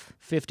off.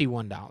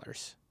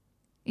 $51.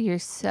 You're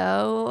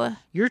so...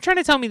 You're trying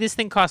to tell me this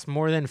thing cost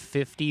more than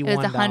 $51? It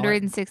was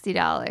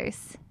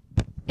 $160.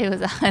 It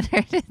was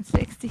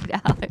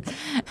 $160.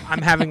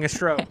 I'm having a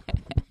stroke.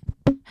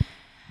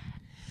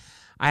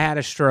 I had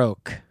a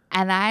stroke.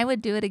 And I would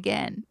do it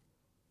again.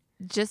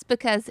 Just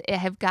because I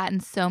have gotten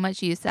so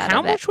much use out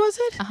How of it. much was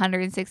it?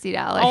 $160.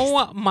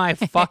 Oh my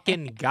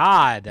fucking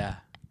God.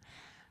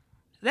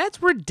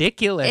 That's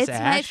ridiculous, It's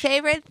Ash. my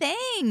favorite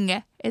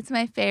thing. It's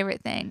my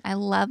favorite thing. I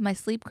love my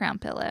Sleep Crown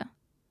pillow.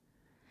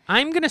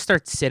 I'm going to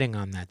start sitting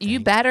on that thing. You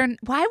better.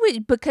 Why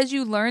would? Because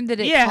you learned that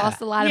it costs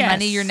a lot of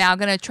money, you're now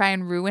going to try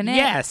and ruin it?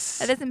 Yes.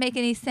 That doesn't make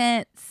any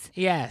sense.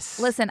 Yes.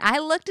 Listen, I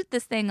looked at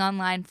this thing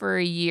online for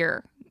a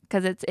year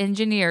because it's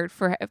engineered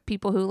for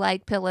people who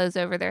like pillows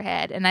over their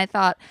head. And I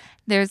thought,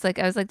 there's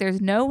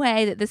no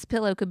way that this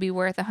pillow could be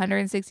worth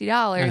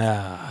 $160.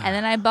 And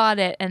then I bought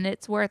it, and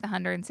it's worth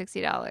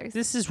 $160.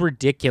 This is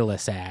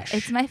ridiculous, Ash.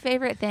 It's my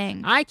favorite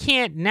thing. I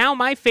can't now.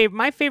 My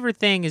favorite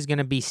thing is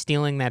gonna be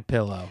stealing that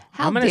pillow.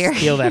 I'm dare gonna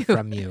steal that you.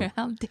 from you.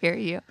 How dare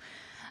you?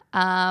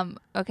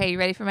 Okay, you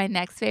ready for my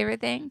next favorite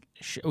thing?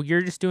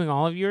 You're just doing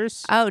all of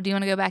yours. Oh, do you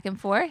want to go back and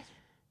forth?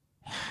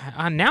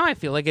 Now I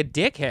feel like a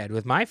dickhead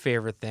with my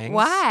favorite things.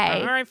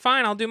 Why? All right,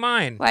 fine. I'll do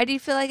mine. Why do you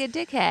feel like a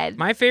dickhead?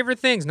 My favorite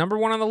things. Number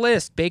 1 on the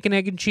list: bacon,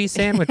 egg, and cheese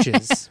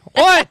sandwiches.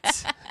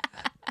 What?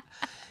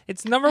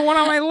 It's number 1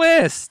 on my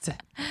list.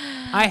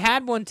 I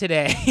had one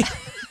today,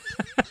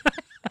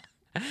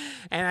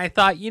 and I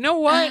thought, you know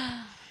what?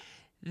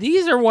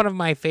 These are one of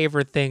my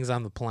favorite things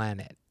on the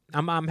planet.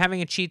 I'm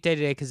having a cheat day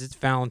today because it's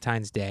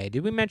Valentine's Day.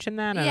 Did we mention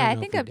that? Yeah, I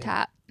think up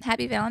top.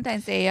 Happy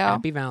Valentine's Day, y'all.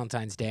 Happy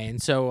Valentine's Day. And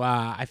so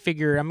I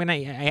figure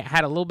I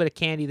had a little bit of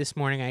candy this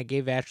morning. I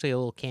gave Ashley a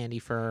little candy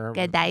for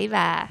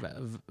Godiva.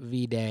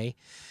 V-Day,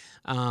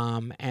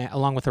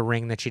 along with a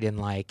ring that she didn't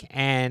like.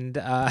 And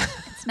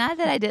It's not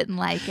that I didn't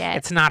like it.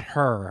 it's not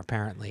her,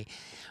 apparently.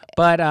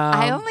 But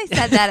I only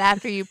said that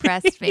after you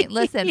pressed me.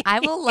 Listen,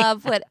 I will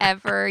love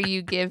whatever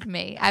you give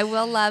me. I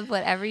will love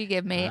whatever you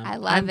give me. I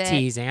love it.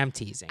 I'm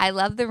teasing. I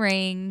love the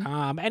ring.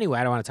 Anyway,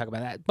 I don't want to talk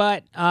about that.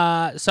 But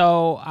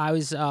so I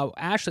was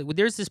Ashley.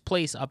 There's this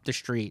place up the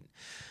street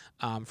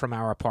from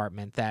our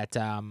apartment that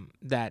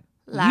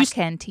La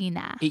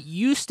Cantina. It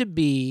used to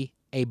be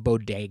a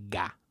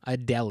bodega, a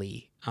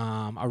deli.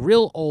 A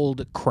real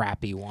old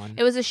crappy one.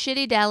 It was a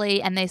shitty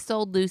deli, and they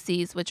sold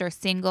Lucy's, which are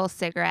single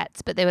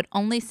cigarettes, but they would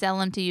only sell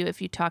them to you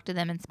if you talked to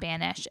them in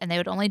Spanish, and they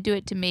would only do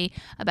it to me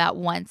about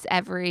once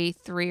every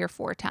 3 or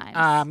 4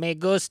 times. Me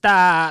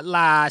gusta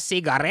la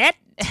cigarette.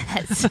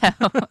 So,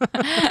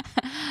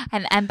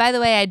 and by the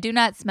way, I do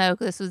not smoke.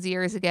 This was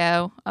years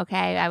ago.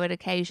 Okay, I would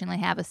occasionally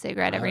have a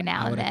cigarette every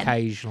now and then. I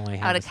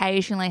would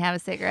occasionally have a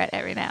cigarette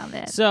every now and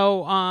then.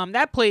 So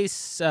that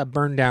place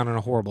burned down in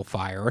a horrible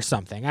fire or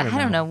something. I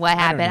don't know what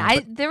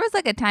happened. There was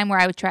like a time where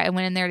I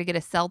went in there to get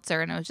a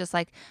seltzer, and it was just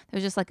like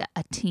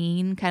a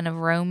teen kind of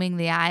roaming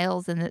the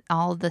aisles, and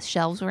all the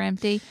shelves were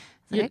empty.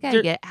 I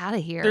gotta get out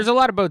of here. There's a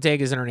lot of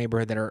bodegas in our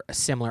neighborhood that are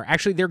similar.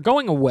 Actually, they're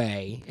going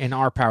away in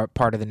our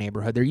part of the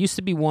neighborhood. There used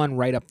to be one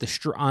right up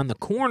on the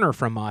corner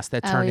from us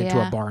that turned into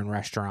a bar and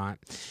restaurant.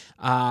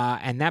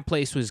 And that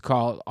place was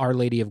called Our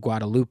Lady of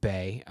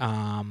Guadalupe.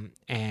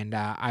 And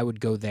I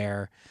would go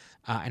there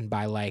and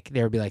buy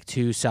there would be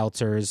 2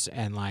 seltzers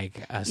and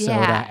a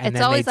soda. And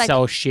then they'd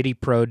sell shitty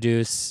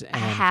produce. And a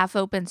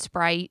half-open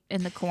Sprite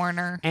in the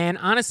corner. And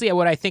honestly,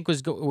 what I think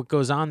was what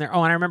goes on there.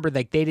 Oh, and I remember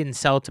they didn't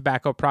sell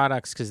tobacco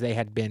products because they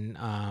had been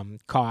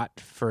caught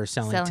for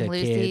selling to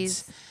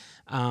Lucy's.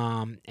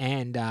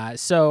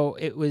 Kids. So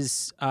it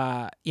was,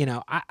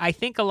 I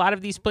think a lot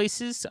of these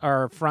places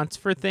are fronts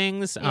for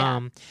things.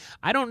 Yeah.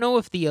 I don't know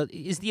if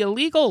is the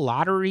illegal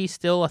lottery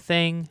still a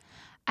thing?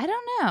 I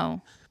don't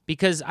know.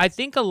 Because I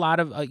think a lot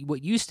of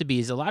what used to be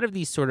is a lot of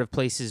these sort of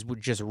places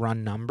would just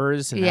run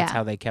numbers, and that's Yeah.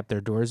 how they kept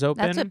their doors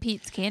open. That's what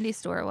Pete's Candy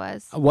Store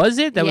was. Was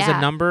it? That was a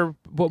Yeah. number.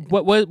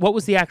 What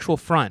was the actual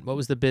front? What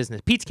was the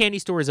business? Pete's Candy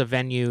Store is a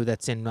venue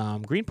that's in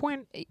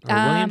Greenpoint or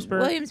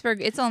Williamsburg.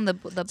 Williamsburg. It's on the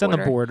border. It's on the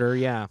border,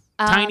 yeah.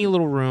 Tiny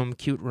little room,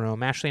 cute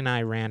room. Ashley and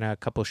I ran a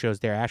couple shows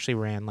there. Ashley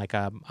ran like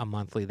a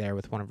monthly there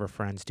with one of her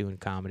friends doing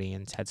comedy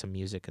and had some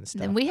music and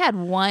stuff. And we had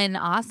one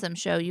awesome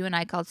show, you and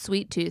I, called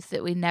Sweet Tooth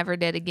that we never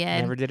did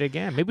again. Never did it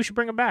again. Maybe we should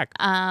bring it back.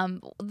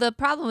 The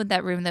problem with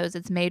that room, though, is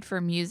it's made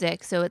for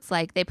music. So it's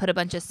like they put a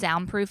bunch of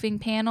soundproofing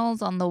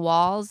panels on the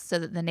walls so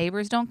that the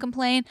neighbors don't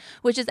complain,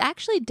 which is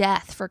actually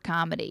death for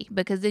comedy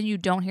because then you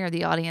don't hear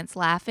the audience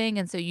laughing.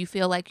 And so you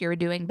feel like you're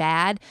doing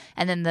bad.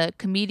 And then the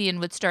comedian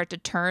would start to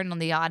turn on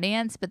the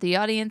audience, but the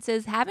audience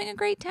is having a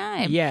great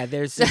time. Yeah,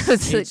 there's So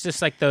it's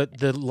just like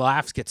the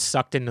laughs get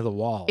sucked into the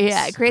walls.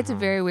 Yeah, it creates a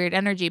very weird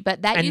energy.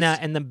 But that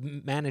and the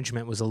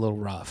management was a little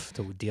rough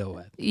to deal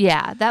with.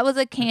 Yeah, that was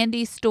a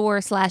candy store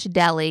 /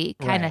 deli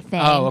kind of Right.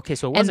 thing. Oh, okay,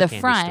 so it was and a the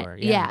candy front, store,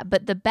 yeah.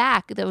 but the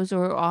back, those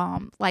were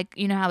like,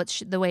 you know how it's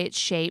the way it's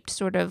shaped,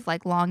 sort of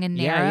like long and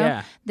narrow.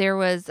 Yeah. There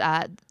was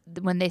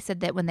when they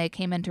said that when they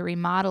came in to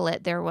remodel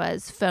it, there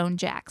was phone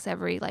jacks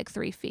every like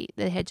 3 feet.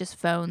 They had just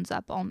phones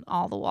up on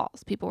all the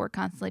walls. People were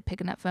constantly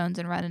picking up phones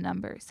and running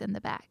numbers in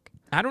the back.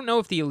 I don't know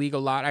if the illegal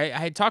lot. I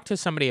had talked to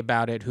somebody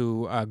about it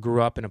who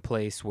grew up in a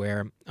place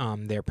where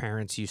their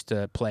parents used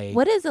to play.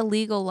 What does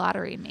illegal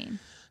lottery mean?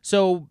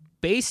 So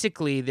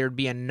basically, there'd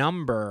be a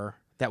number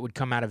that would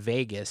come out of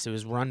Vegas. It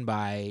was run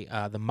by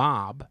the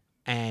mob,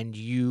 and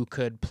you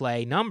could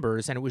play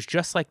numbers, and it was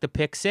just like the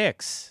Pick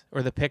 6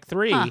 or the Pick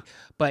 3,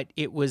 but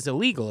it was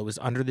illegal. It was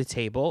under the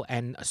table,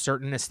 and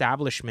certain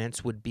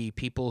establishments would be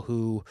people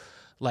who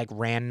like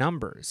ran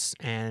numbers.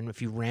 And if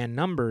you ran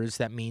numbers,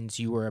 that means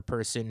you were a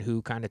person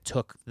who kind of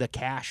took the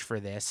cash for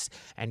this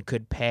and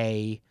could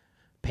pay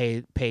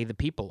the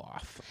people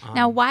off.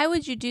 Now, why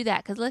would you do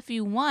that? Because if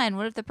you won,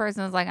 what if the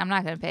person was like, "I'm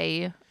not going to pay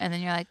you," and then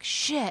you're like,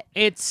 "Shit,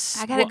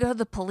 I got to go to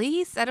the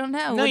police." I don't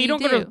know. No, what you do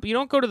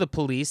don't go to the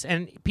police,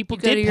 and people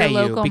You go to did your pay you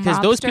local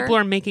because those mobster? people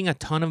are making a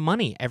ton of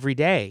money every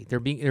day. They're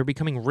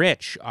becoming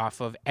rich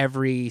off of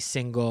every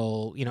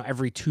single,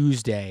 every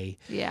Tuesday.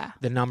 Yeah.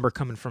 The number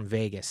coming from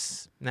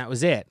Vegas. And that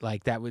was it.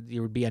 Like there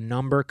would be a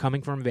number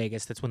coming from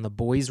Vegas. That's when the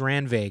boys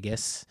ran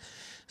Vegas.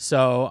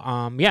 So,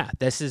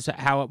 this is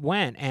how it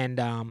went.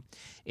 And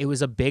it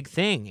was a big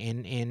thing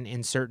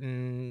in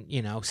certain,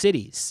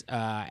 cities.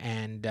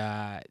 And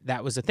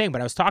that was the thing.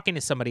 But I was talking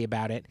to somebody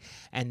about it,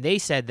 and they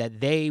said that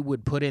they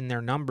would put in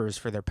their numbers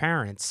for their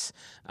parents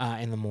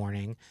in the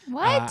morning.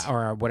 What?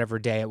 Or whatever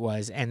day it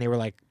was. And they were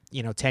like,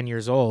 10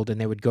 years old,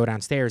 and they would go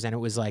downstairs, and it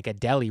was like a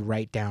deli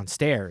right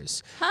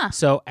downstairs. Huh.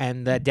 So,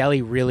 and the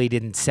deli really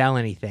didn't sell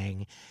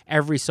anything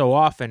every so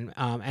often.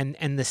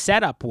 And the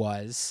setup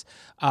was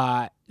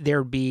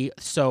there'd be,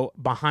 so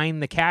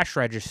behind the cash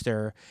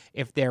register,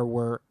 if there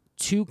were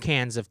 2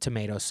 cans of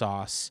tomato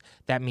sauce,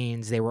 that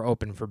means they were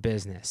open for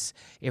business.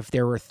 If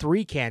there were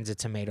 3 cans of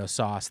tomato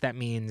sauce, that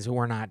means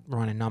we're not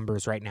running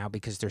numbers right now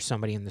because there's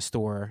somebody in the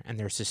store and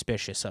they're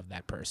suspicious of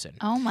that person.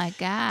 Oh my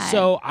God.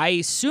 So I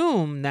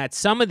assume that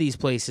some of these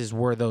places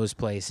were those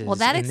places. Well,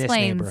 that in this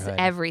explains neighborhood.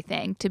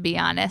 everything, to be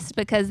honest,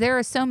 because there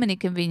are so many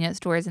convenience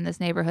stores in this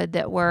neighborhood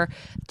that were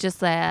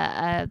just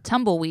a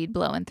tumbleweed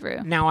blowing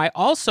through. Now, I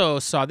also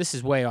saw, this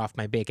is way off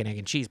my bacon, egg,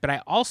 and cheese, but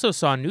I also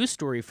saw a news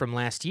story from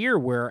last year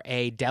where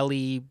a deli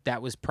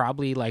that was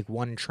probably like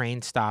one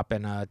train stop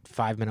and a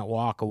 5-minute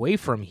walk away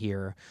from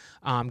here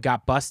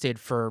got busted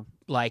for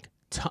like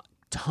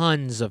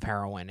tons of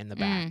heroin in the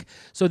back.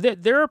 So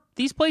there are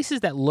these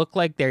places that look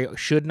like they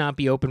should not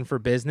be open for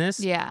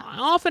business. Yeah.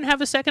 Often have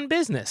a second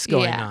business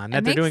going on that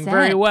it they're makes doing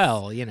very sense.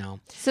 well,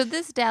 So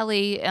this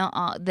deli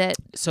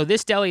So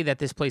this deli that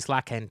this place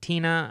La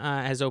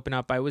Cantina has opened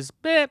up, I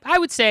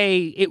would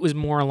say it was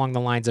more along the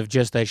lines of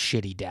just a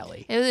shitty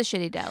deli. it was a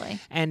shitty deli.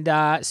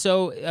 And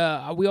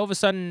so we all of a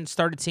sudden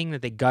started seeing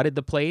that they gutted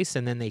the place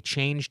and then they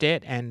changed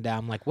it. And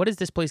I'm like, what is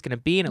this place going to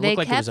be? And it They looked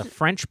like it was a kept-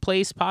 French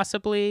place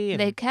possibly. And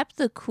They kept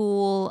the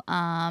cool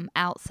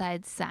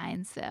outside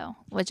signs, though,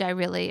 which I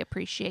really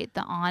appreciate.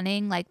 The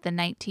awning, like the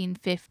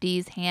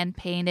 1950s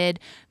hand-painted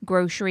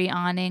grocery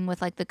awning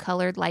with like the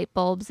colored light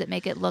bulbs that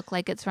make it look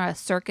like it's from a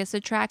circus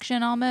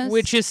attraction almost.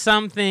 which is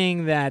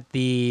something that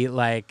the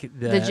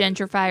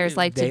gentrifiers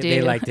like to do.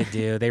 They like to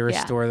do. They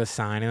restore the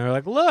sign and they're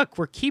like, look,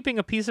 we're keeping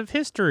a piece of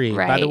history.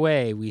 By the Right.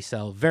 way, we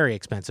sell very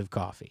expensive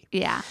coffee.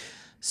 Yeah.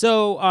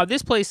 So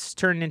this place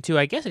turned into,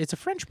 I guess it's a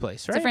French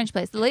place, right? It's a French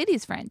place. The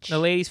lady's French. The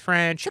lady's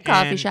French. It's a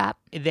coffee and shop.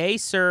 They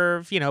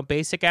serve,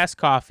 basic ass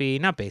coffee.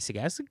 Not basic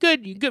ass,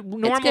 good,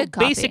 normal, good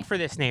coffee. basic for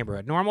this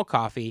neighborhood. Normal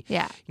coffee.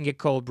 Yeah. You can get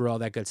cold brew, all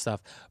that good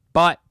stuff.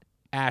 But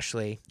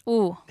Ashley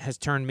Ooh, has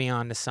turned me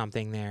on to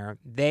something there.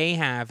 They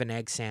have an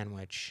egg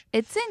sandwich.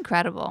 it's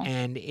incredible.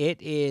 And it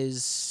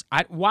is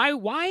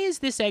why is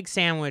this egg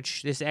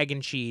sandwich, this egg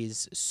and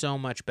cheese, so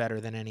much better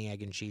than any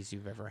egg and cheese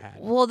you've ever had?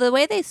 Well, the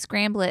way they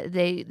scramble it,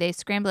 they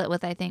scramble it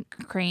with, I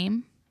think,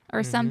 cream.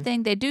 or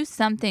something. They do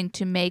something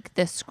to make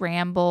the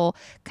scramble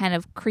kind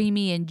of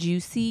creamy and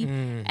juicy.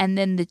 And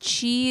then the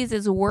cheese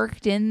is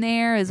worked in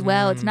there as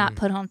well. It's not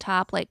put on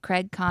top like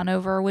Craig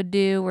Conover would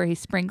do, where he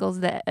sprinkles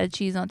the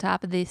cheese on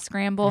top of the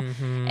scramble.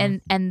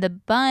 And the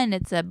bun,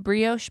 it's a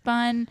brioche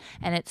bun,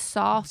 and it's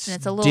soft and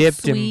it's a little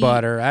dipped sweet. in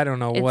butter. I don't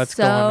know what's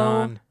so going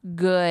on.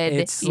 Good,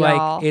 It's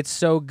y'all. like, it's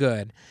so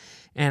good.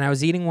 And I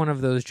was eating one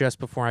of those just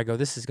before I go,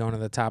 this is going to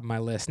the top of my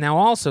list. Now,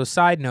 also,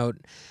 side note,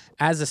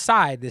 as a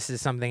side, this is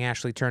something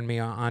Ashley turned me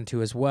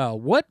onto as well.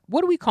 What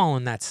do we call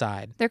in that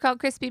side? They're called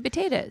crispy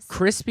potatoes.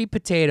 Crispy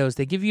potatoes.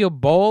 They give you a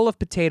bowl of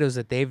potatoes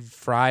that they've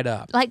fried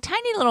up. Like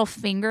tiny little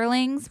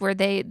fingerlings where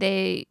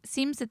they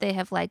seems that they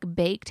have like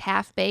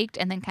half baked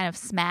and then kind of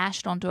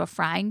smashed onto a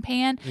frying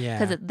pan. Yeah.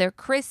 Because they're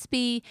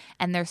crispy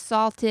and they're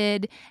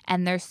salted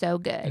and they're so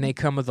good. And they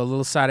come with a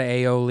little side of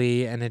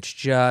aioli, and it's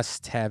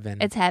just heaven.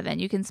 It's heaven.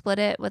 You can split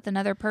it with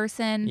another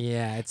person.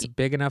 Yeah, it's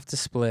big enough to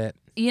split.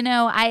 You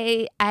know,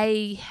 I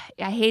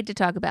hate to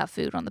talk about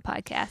food on the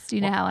podcast.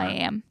 You know how I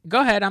am. Go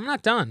ahead. I'm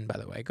not done, by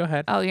the way. Go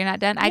ahead. Oh, you're not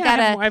done?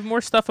 Yeah, I have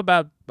more stuff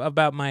about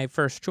my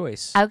first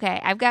choice.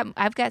 Okay, I've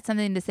got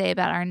something to say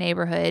about our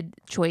neighborhood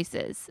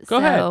choices. Go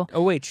ahead.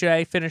 Oh, wait. Should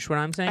I finish what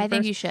I'm saying I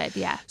think first? you should,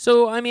 yeah.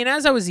 So, I mean,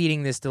 as I was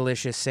eating this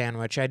delicious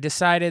sandwich, I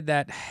decided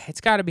that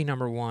it's got to be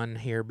number one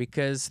here,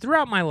 because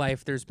throughout my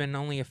life, there's been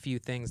only a few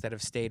things that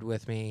have stayed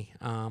with me.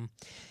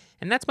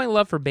 And that's my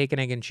love for bacon,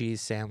 egg, and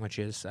cheese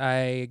sandwiches.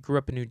 I grew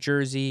up in New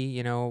Jersey.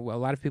 You know, a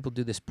lot of people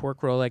do this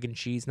pork roll, egg, and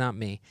cheese. Not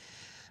me.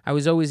 I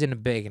was always into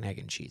bacon, egg,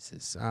 and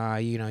cheeses.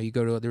 You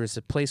know, there was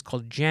a place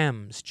called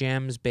Gems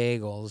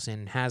Bagels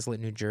in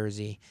Hazlet, New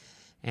Jersey.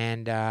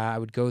 And I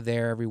would go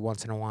there every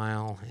once in a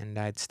while, and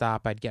I'd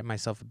stop. I'd get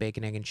myself a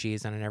bacon, egg, and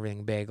cheese on an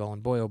everything bagel,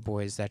 and boy, oh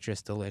boy, is that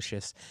just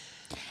delicious.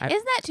 Isn't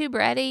that too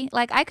bready?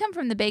 Like, I come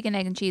from the bacon,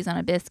 egg, and cheese on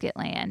a biscuit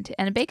land,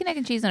 and a bacon, egg,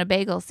 and cheese on a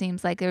bagel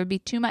seems like there would be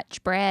too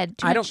much bread,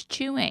 too much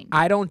chewing.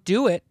 I don't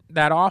do it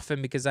that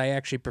often because I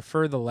actually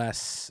prefer the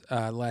less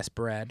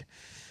bread.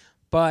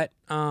 But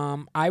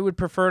I would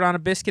prefer it on a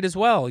biscuit as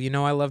well. You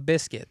know, I love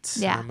biscuits.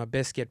 Yeah. I'm a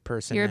biscuit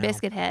person You're now. a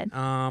biscuit head.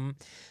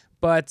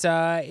 But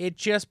it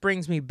just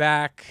brings me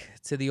back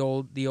to the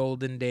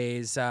olden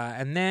days.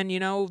 And then, you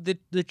know,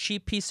 the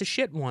cheap piece of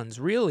shit ones,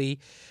 really.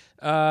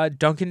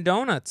 Dunkin'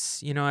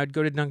 Donuts. You know, I'd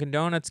go to Dunkin'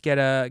 Donuts, get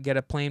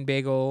a plain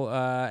bagel,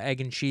 egg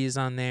and cheese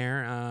on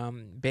there,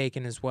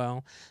 bacon as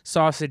well,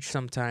 sausage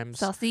sometimes.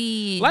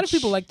 Sausage. A lot of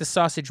people like the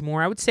sausage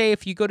more. I would say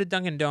if you go to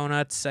Dunkin'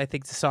 Donuts, I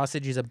think the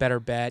sausage is a better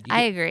bet.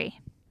 I agree.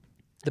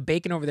 The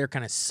bacon over there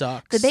kind of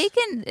sucks. The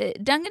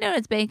bacon, Dunkin'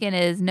 Donuts bacon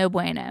is no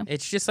bueno.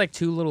 It's just like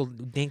two little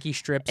dinky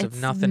strips It's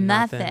of nothing.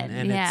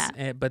 And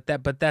yeah. but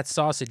that's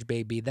sausage,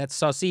 baby. That's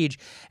sausage.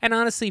 And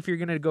honestly, if you're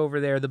gonna go over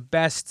there, the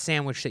best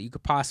sandwich that you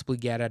could possibly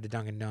get at a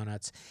Dunkin'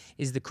 Donuts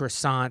is the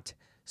croissant,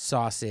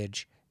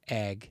 sausage,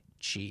 egg,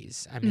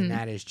 cheese. I mean,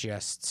 that is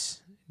just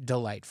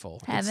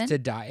delightful. Heaven. It's to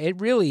die. It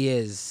really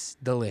is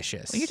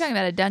delicious. Well, you're talking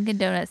about a Dunkin'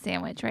 Donuts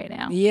sandwich right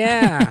now.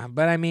 Yeah,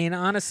 but I mean,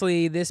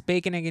 honestly, this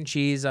bacon, egg, and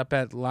cheese up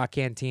at La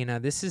Cantina,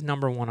 this is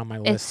number one on my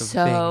list It's of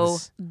so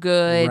things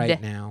good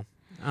right now.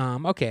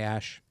 Okay,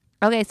 Ash.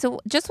 Okay, so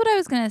just what I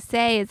was going to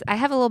say is I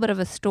have a little bit of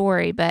a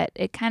story, but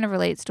it kind of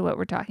relates to what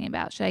we're talking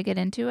about. Should I get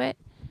into it?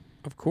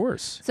 Of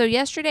course. So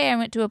yesterday I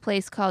went to a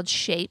place called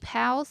Shape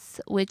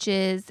House, which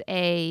is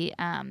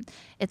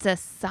it's a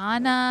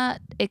sauna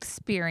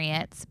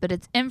experience, but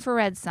it's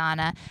infrared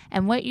sauna.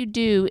 And what you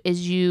do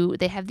is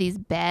they have these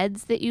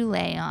beds that you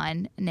lay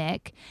on,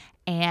 Nick,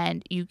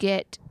 and you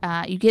get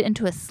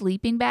into a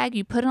sleeping bag.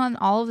 You put on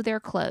all of their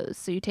clothes.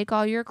 So you take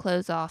all your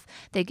clothes off.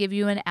 They give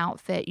you an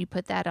outfit. You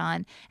put that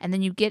on. And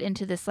then you get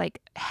into this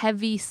like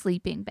heavy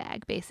sleeping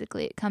bag,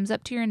 basically. It comes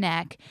up to your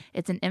neck.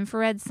 It's an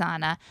infrared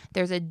sauna.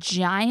 There's a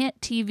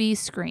giant TV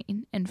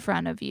screen in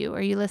front of you.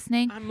 Are you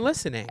listening? I'm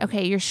listening.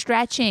 Okay, you're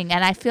stretching.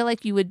 And I feel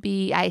like you would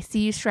be, I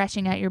see you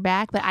stretching out your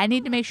back, but I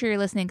need to make sure you're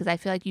listening because I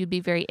feel like you'd be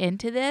very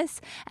into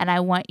this. And I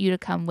want you to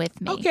come with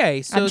me.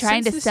 Okay, so I'm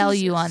trying to sell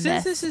you on this.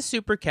 this. Since this is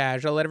super casual,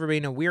 I'll let everybody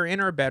know we're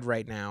in our bed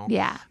right now.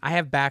 Yeah. I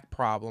have back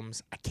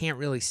problems. I can't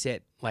really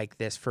sit like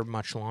this for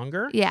much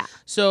longer. Yeah.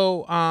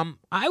 So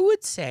I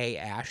would say,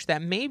 Ash,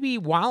 that maybe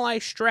while I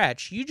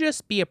stretch, you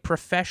just be a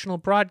professional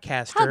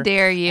broadcaster. How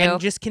dare you?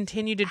 And just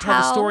continue to tell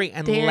the How story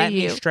and dare let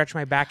me you? stretch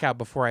my back out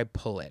before I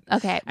pull it.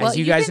 Okay. As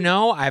you guys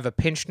know, I have a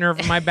pinched nerve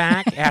in my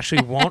back.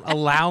 Ashley won't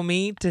allow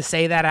me to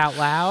say that out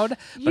loud,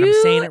 but I'm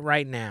saying it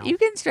right now. You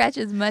can stretch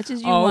as much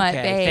as you want,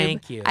 Okay, babe.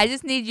 thank you. I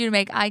just need you to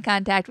make eye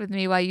contact with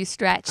me while you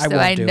stretch, I so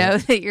won't I do know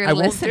it. that you're I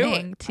won't do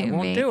listening it. to I me.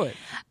 won't do it.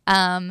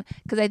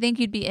 Because I think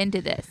you'd be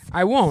into this.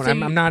 I won't. So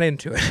I'm not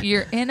into it.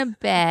 You're in a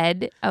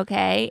bed,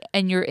 okay,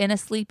 and you're in a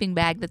sleeping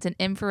bag that's an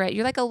infrared.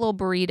 You're like a little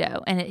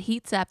burrito, and it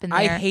heats up in there.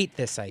 I hate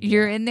this idea.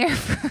 You're in there.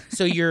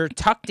 So you're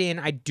tucked in.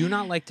 I do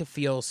not like to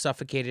feel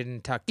suffocated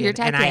and tucked You're in.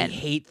 tucked and I in.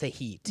 hate the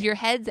heat. Your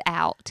head's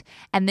out,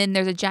 and then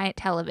there's a giant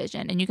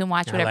television, and you can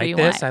watch I whatever like you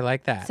this. want. I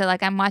like that. So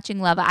like I'm watching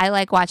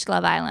watch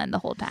Love Island the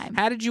whole time.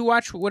 How did you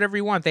watch whatever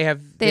you want? They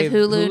have They have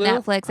Hulu,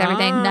 Netflix,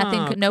 everything.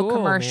 Ah, no cool,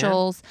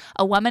 commercials.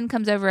 A woman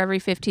comes over every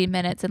 15 15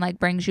 minutes and like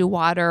brings you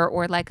water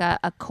or like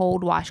a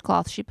cold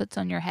washcloth she puts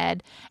on your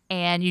head,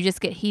 and you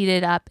just get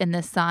heated up in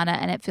this sauna,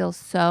 and it feels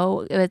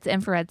so, it's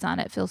infrared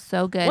sauna. It feels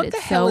so good. What it's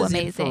the hell so is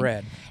amazing.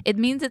 infrared? It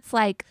means it's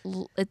like,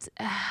 it's,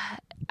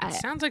 It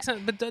sounds like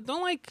something, but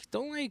don't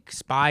like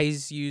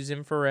spies use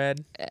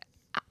infrared?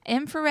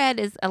 infrared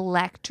is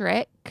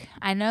electric.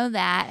 I know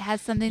that has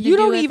something to You do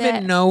don't with even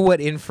it. know what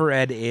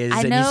infrared is, I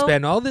and you know-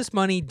 spend all this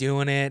money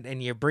doing it,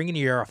 and you're bringing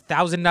your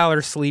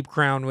 $1,000 sleep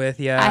crown with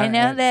you. I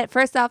know that.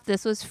 First off,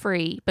 this was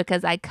free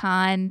because I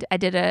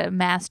did a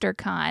master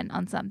con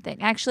on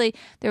something. Actually,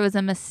 there was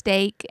a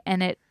mistake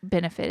and it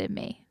benefited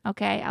me.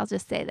 Okay, I'll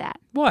just say that.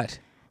 What?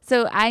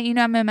 So I'm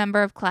a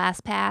member of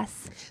ClassPass.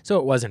 So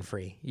it wasn't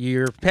free.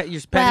 You're paying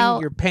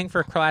for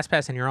a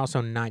ClassPass, and you're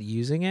also not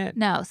using it.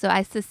 No, so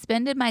I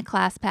suspended my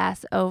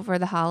ClassPass over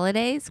the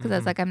holidays because I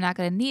was like, I'm not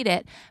going to need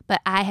it. But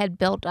I had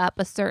built up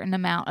a certain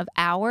amount of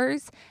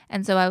hours,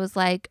 and so I was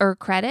like, or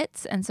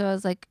credits, and so I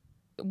was like,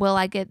 will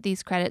I get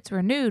these credits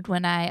renewed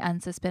when I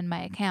unsuspend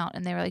my account?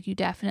 And they were like, you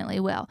definitely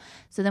will.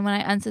 So then when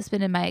I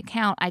unsuspended my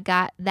account, I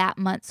got that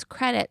month's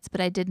credits, but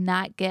I did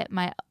not get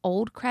my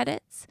old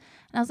credits.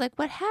 And I was like,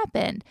 what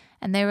happened?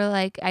 And they were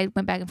like, I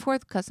went back and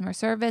forth, customer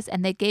service,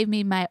 and they gave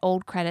me my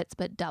old credits,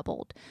 but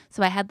doubled.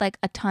 So I had like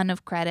a ton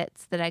of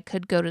credits that I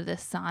could go to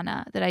this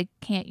sauna that I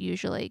can't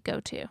usually go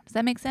to. Does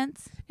that make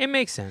sense? It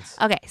makes sense.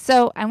 Okay,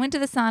 so I went to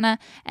the sauna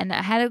and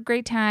I had a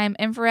great time.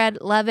 Infrared,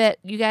 love it.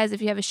 You guys, if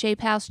you have a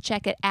Shape House,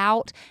 check it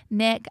out.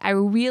 Nick, I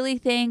really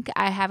think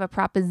I have a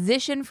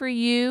proposition for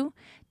you.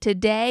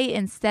 Today,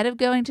 instead of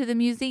going to the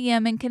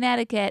museum in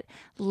Connecticut,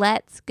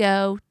 let's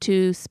go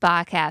to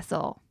Spa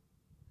Castle.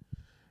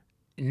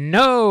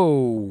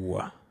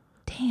 No.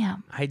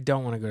 Damn. I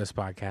don't want to go to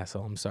Spa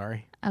Castle. I'm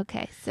sorry.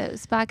 Okay, so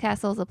Spa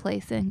Castle is a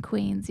place in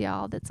Queens,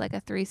 y'all, that's like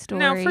a 3-story.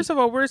 Now, first of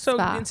all,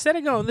 spa. instead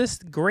of going this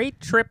great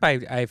trip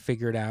I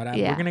figured out, we're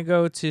Yeah. going to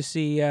go to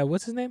see,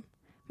 what's his name?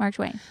 Mark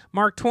Twain.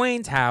 Mark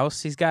Twain's house.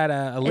 He's got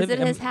a living.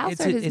 Is it his house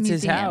or his It's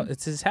his museum? house.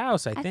 It's his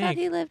house, I I think. thought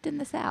he lived in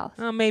the South.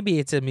 Maybe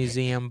it's a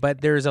museum, but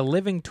there's a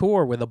living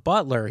tour with a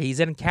butler. He's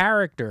in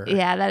character.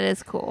 Yeah, that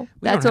is cool.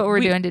 We don't That's what have- we're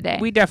we- doing today.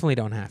 We definitely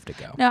don't have to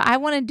go. No, I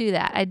want to do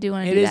that. I do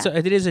want to It do is. that.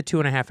 It is a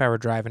 2.5-hour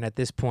drive, and at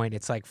this point,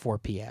 it's like 4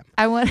 p.m.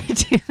 I want to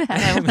do that.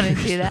 I want to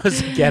do that.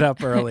 Let's get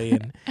up early.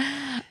 And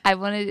I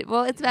wanted.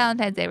 Well, it's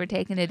Valentine's Day. We're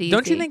taking it easy.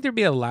 don't you think there'd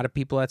be a lot of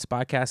people at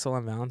Spa Castle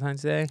on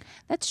Valentine's Day?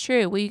 That's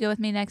true? Will you go with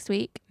me next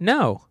week?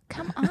 No.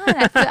 Come on.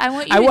 I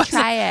want you to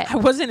try it. I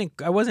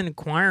wasn't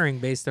inquiring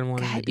based on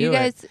wanting to God, do you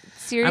guys, it.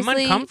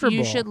 seriously, uncomfortable.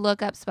 you should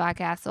look up Spa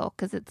Castle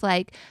because it's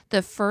like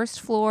the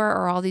first floor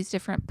are all these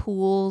different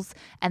pools,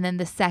 and then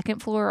the second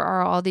floor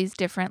are all these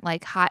different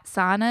like hot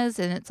saunas,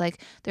 and it's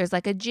like there's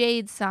like a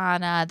jade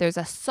sauna, there's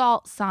a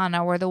salt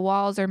sauna where the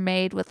walls are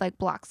made with like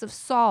blocks of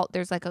salt,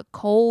 there's like a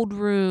cold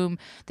room,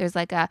 there's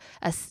like a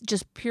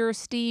just pure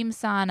steam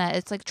sauna.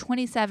 It's like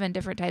 27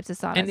 different types of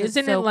saunas. And It's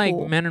isn't so it like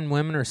cool. men and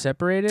women are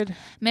separated?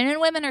 Men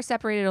and women are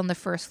separated on the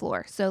first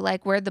floor. So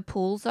like where the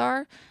pools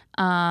are,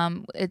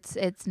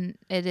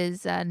 it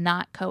is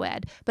not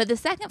co-ed. But the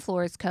second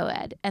floor is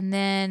co-ed, and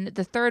then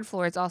the third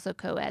floor is also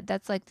co-ed.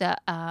 That's like the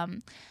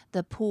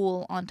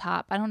pool on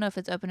top. I don't know if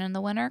it's open in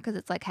the winter because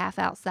it's like half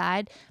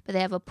outside, but they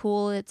have a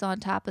pool that's on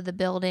top of the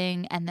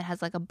building and that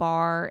has like a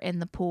bar in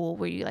the pool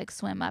where you like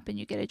swim up and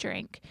you get a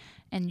drink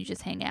and you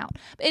just hang out.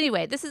 But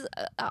anyway, this is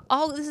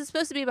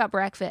supposed to be about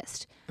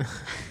breakfast.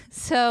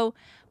 So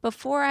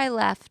before I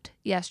left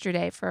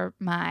yesterday for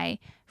my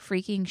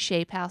freaking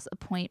Shape House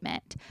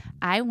appointment,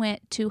 I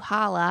went to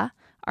Hala,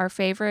 our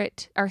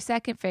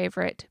second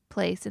favorite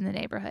place in the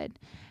neighborhood.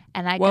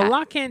 And I got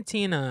La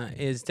Cantina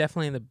is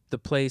definitely the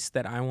place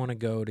that I want to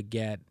go to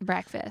get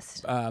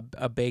breakfast.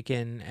 a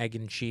bacon, egg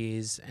and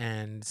cheese,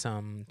 and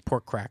some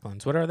pork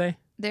cracklings. What are they?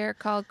 They're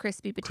called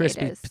crispy potatoes.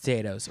 Crispy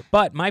potatoes.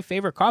 But my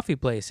favorite coffee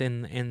place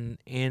in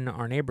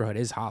our neighborhood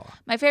is Hala.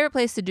 My favorite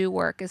place to do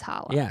work is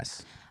Hala.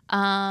 Yes.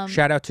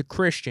 Shout out to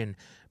Christian,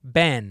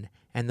 Ben,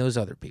 and those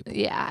other people.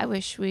 Yeah, I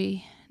wish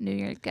we knew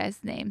your guys'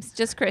 names.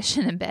 Just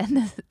Christian and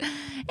Ben.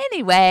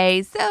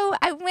 Anyway, so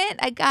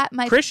I got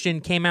my... Christian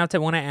came out to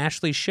one of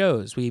Ashley's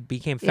shows. We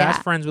became fast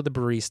Yeah. friends with the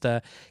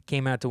barista,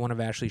 came out to one of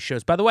Ashley's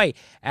shows. By the way,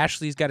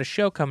 Ashley's got a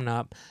show coming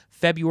up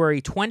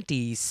February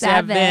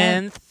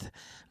 27th.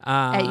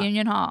 at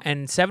Union Hall.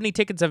 And 70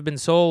 tickets have been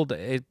sold.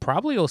 It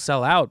probably will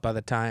sell out by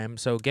the time.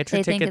 So get your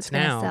They think tickets it's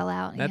gonna now. sell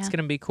out, That's yeah.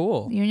 going to be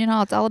cool. Union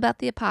Hall, it's all about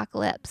the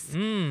apocalypse.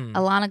 Mm.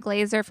 Alana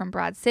Glazer from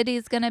Broad City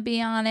is going to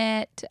be on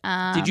it.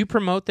 Did you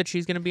promote that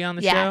she's going to be on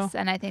the Yes, show?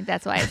 and I think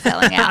that's why it's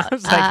selling out. I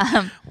was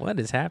like, what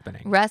is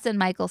happening? Russ and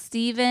Michael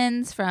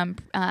Stevens from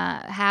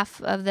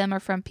half of them are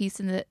from Priest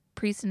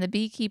and the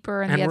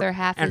Beekeeper, and the other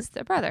half is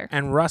the brother.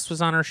 And Russ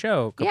was on our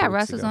show. a couple Yeah, weeks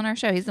Russ was ago. on our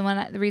show. He's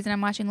the reason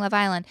I'm watching Love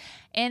Island.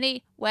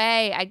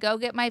 Anyway, I go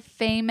get my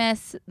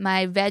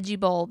veggie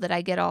bowl that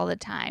I get all the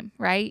time,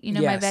 right? You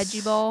know my Yes.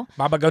 veggie bowl?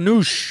 Baba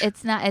Ganoush.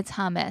 It's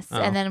hummus Oh.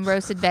 and then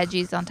roasted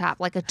veggies on top,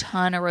 like a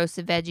ton of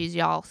roasted veggies,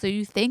 y'all. So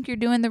you think you're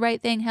doing the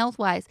right thing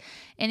health-wise.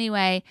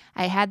 Anyway,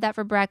 I had that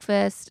for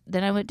breakfast.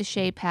 Then I went to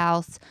Shape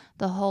House.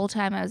 The whole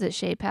time I was at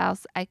Shape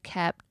House, I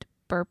kept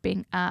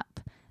burping up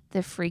the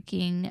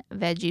freaking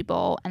veggie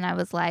bowl. And I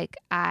was like,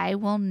 I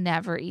will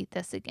never eat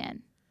this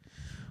again.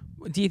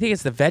 Do you think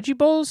it's the veggie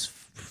bowls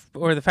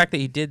or the fact that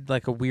you did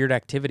like a weird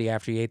activity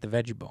after you ate the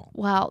veggie bowl?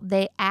 Well,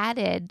 they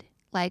added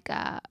like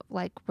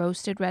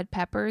roasted red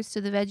peppers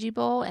to the veggie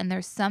bowl, and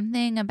there's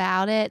something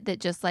about it that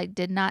just like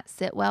did not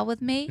sit well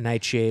with me.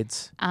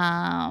 Nightshades.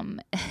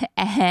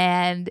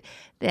 And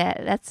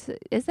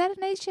is that a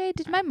nightshade?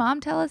 Did my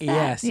mom tell us that?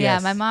 Yes. Yeah,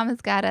 my mom has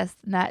got us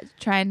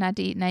trying not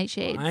to eat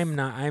nightshades. I'm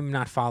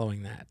not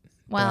following that.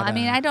 Well, but, I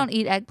mean, I don't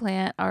eat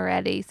eggplant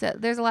already, so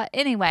there's a lot.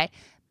 Anyway,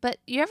 but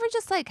you ever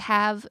just like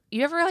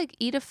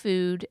eat a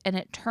food and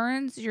it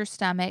turns your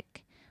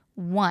stomach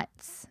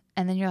once,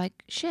 and then you're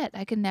like, shit,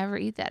 I can never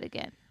eat that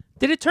again.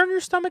 Did it turn your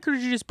stomach or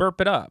did you just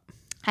burp it up?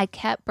 I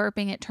kept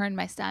burping. It turned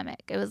my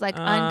stomach. It was like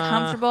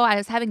uncomfortable. I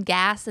was having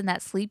gas in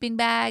that sleeping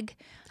bag.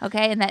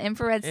 Okay, in that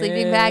infrared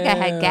sleeping bag, I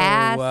had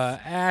gas.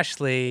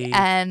 Ashley,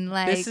 and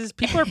like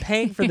people are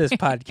paying for this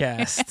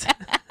podcast.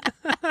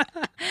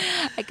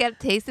 I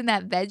kept tasting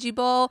that veggie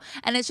bowl,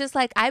 and it's just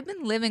like I've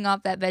been living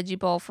off that veggie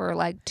bowl for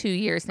like 2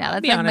 years now.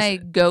 That's like my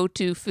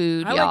go-to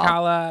food. I like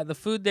challah. The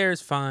food there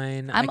is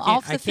fine. I'm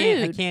off the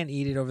food. I can't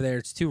eat it over there.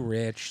 It's too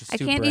rich. It's I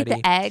too can't bready. eat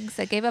the eggs.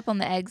 I gave up on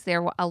the eggs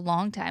there a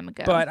long time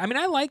ago. But I mean,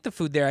 I like the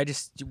food there. I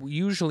just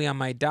usually on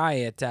my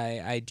diet,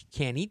 I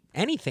can't eat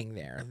anything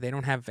there. They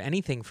don't have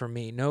anything for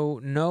me. No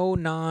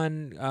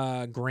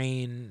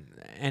non-grain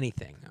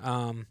anything.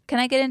 Can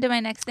I get into my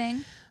next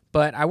thing?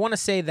 But I want to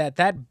say that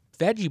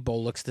veggie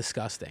bowl looks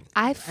disgusting.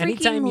 I freaking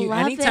anytime you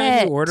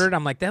order it,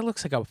 I'm like, that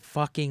looks like a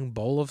fucking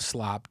bowl of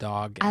slop,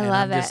 dog. I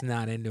love I'm just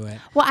not into it.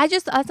 Well,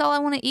 that's all I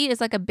want to eat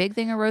is like a big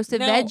thing of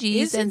roasted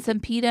veggies and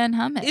some pita and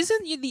hummus.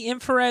 Isn't the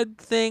infrared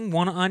thing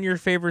one on your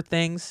favorite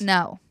things?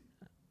 No.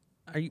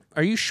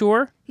 Are you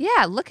sure?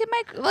 Yeah, look at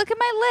my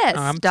list.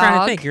 I'm dog. trying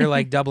to think. You're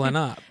like doubling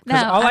up. No,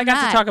 all I got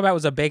not. to talk about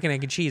was a bacon,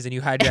 egg, and cheese, and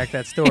you hijacked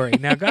that story.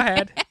 Now go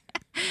ahead.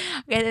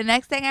 Okay, the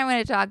next thing I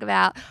want to talk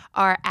about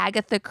are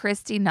Agatha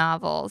Christie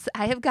novels.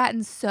 I have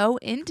gotten so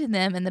into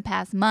them in the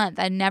past month.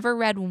 I never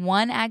read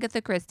one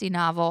Agatha Christie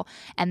novel,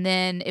 and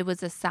then it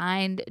was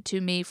assigned to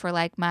me for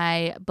like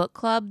my book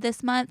club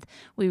this month.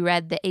 We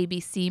read the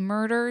ABC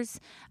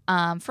Murders.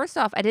 First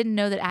off, I didn't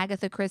know that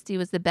Agatha Christie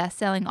was the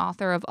best-selling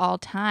author of all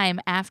time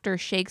after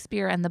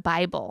Shakespeare and the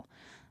Bible.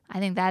 I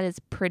think that is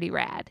pretty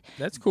rad.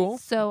 That's cool.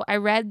 So I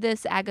read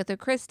this Agatha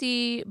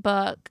Christie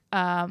book,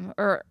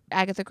 or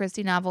Agatha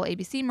Christie novel,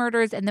 ABC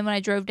Murders. And then when I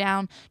drove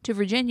down to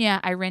Virginia,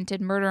 I rented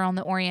Murder on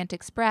the Orient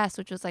Express,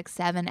 which was like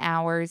 7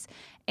 hours.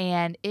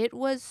 And it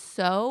was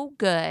so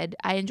good.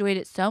 I enjoyed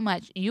it so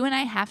much. You and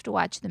I have to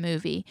watch the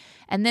movie.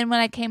 And then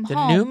when I came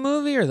home. The new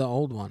movie or the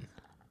old one?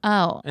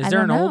 Oh, is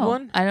there an old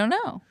one? I don't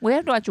know. We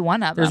have to watch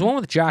one of them. There's one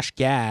with Josh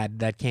Gad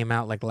that came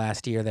out like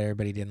last year that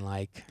everybody didn't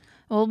like.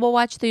 Well, we'll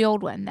watch the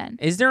old one then.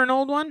 Is there an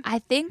old one? I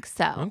think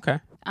so. Okay.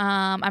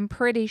 I'm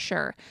pretty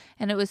sure.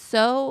 And it was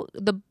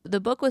the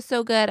book was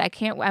so good.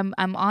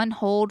 I'm on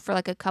hold for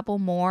like a couple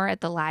more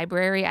at the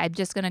library. I'm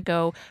just going to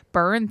go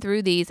burn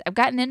through these. I've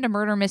gotten into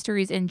murder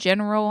mysteries in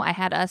general. I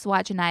had us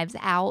watch Knives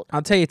Out.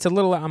 I'll tell you,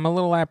 I'm a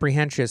little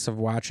apprehensive of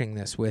watching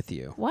this with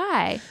you.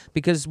 Why?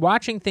 Because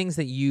watching things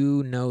that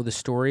you know the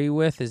story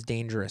with is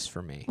dangerous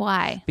for me.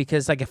 Why?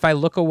 Because like if I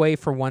look away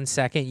for 1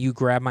 second, you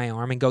grab my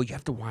arm and go, you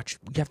have to watch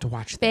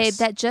this. Babe,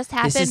 that just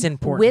happened this is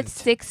important. With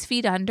 6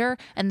 Feet Under,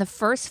 and the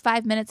first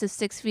 5 minutes of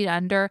 6 Feet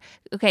Under.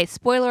 Okay,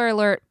 spoiler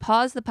alert,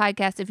 pause the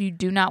podcast if you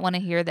do not want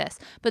to hear this.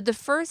 But the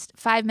first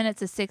 5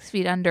 minutes of 6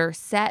 Feet Under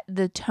set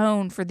the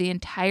tone for the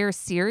entire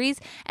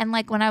series. And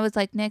like when I was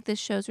like, Nick, this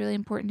show's really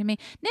important to me.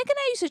 Nick and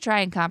I used to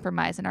try and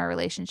compromise in our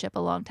relationship a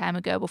long time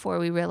ago before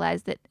we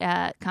realized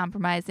that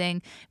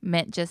compromising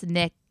meant just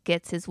Nick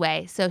gets his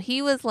way. So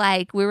he was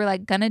like, we were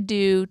like gonna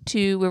do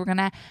two.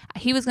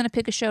 He was gonna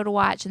pick a show to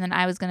watch, and then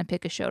I was gonna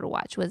pick a show to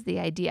watch was the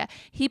idea.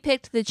 He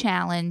picked the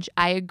challenge.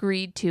 I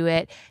agreed to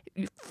it.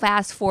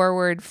 Fast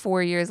forward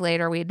 4 years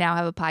later, we now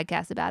have a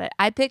podcast about it.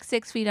 I picked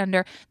 6 Feet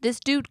Under.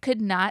 This dude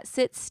could not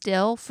sit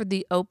still for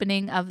the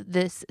opening of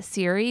this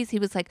series. He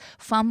was like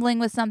fumbling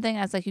with something.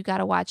 I was like, you got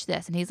to watch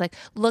this. And he's like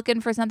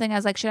looking for something. I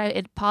was like, should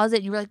I pause it?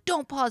 And you were like,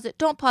 don't pause it.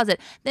 Don't pause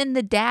it. Then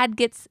the dad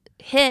gets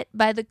hit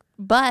by the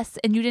bus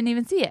and you didn't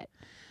even see it.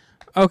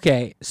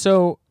 Okay,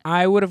 so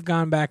I would have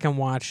gone back and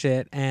watched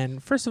it.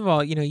 And first of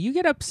all, you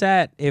get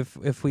upset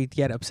if we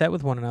get upset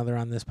with one another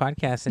on this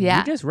podcast. And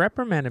you just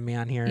reprimanded me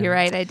on here. You're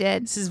right, I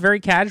did. This is very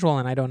casual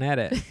and I don't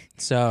edit.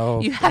 So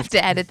you have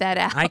to edit that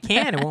out. I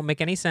can. It won't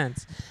make any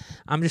sense.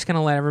 I'm just going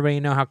to let everybody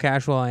know how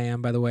casual I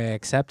am by the way I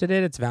accepted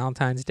it. It's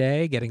Valentine's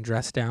Day, getting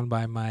dressed down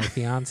by my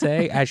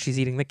fiance as she's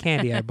eating the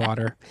candy I bought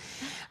her.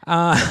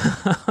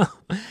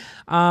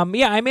 I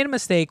made a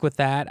mistake with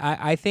that.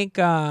 I think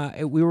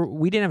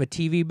we didn't have a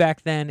TV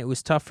back then. It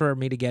was tough for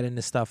me to get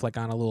into stuff like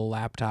on a little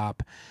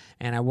laptop,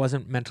 and I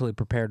wasn't mentally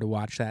prepared to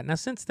watch that. Now,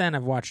 since then,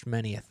 I've watched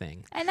many a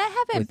thing. And I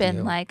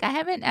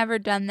haven't ever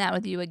done that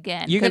with you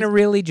again. You're going to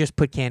really just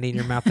put candy in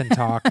your mouth and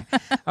talk.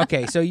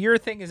 Okay, so your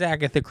thing is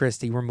Agatha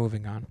Christie. We're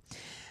moving on.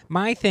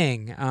 My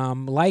thing,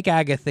 like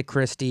Agatha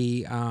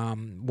Christie,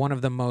 one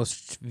of the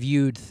most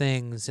viewed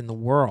things in the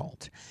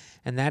world,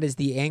 and that is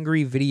the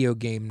angry video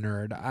game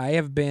nerd. I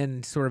have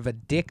been sort of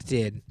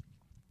addicted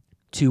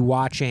to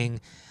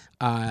watching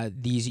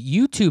these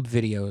YouTube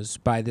videos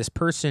by this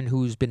person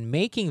who's been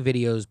making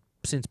videos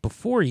since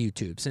before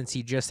YouTube, since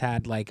he just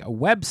had like a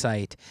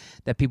website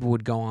that people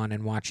would go on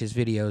and watch his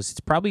videos.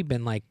 It's probably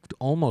been like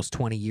almost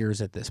 20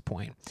 years at this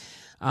point.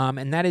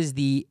 And that is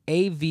the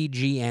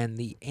AVGN,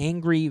 the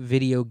Angry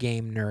Video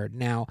Game Nerd.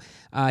 Now,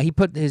 he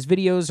put his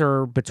videos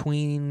are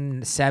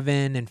between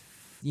 7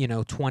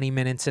 and 20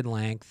 minutes in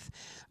length.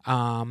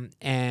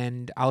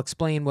 And I'll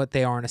explain what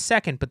they are in a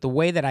second. But the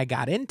way that I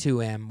got into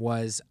him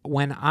was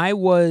when I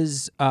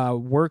was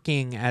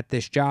working at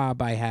this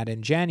job I had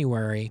in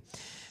January.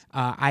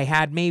 I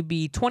had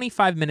maybe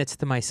 25 minutes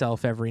to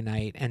myself every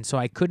night, and so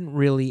I couldn't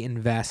really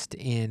invest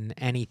in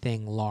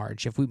anything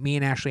large. If me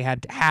and Ashley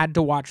had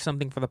to watch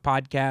something for the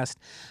podcast,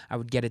 I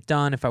would get it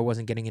done. If I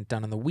wasn't getting it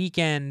done on the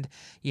weekend,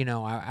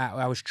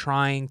 I was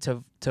trying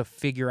to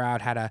figure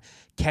out how to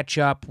catch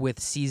up with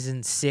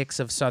season 6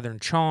 of Southern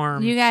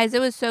Charm. You guys, it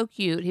was so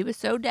cute. He was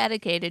so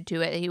dedicated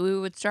to it. We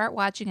would start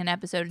watching an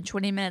episode, and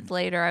 20 minutes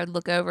later, I would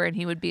look over, and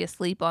he would be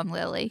asleep on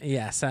Lily.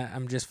 Yes,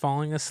 I'm just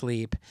falling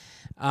asleep.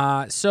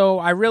 So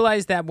I realized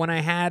that when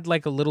I had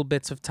like a little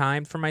bits of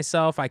time for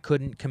myself, I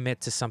couldn't commit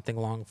to something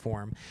long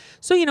form.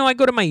 So, I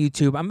go to my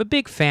YouTube. I'm a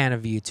big fan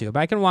of YouTube.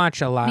 I can watch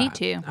a lot. Me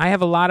too. I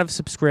have a lot of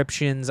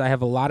subscriptions. I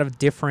have a lot of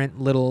different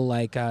little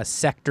like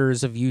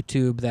sectors of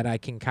YouTube that I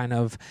can kind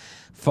of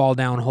fall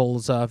down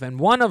holes of. And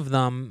one of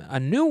them, a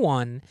new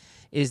one,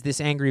 is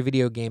this Angry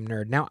Video Game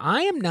Nerd. Now,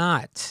 I am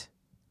not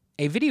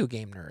a video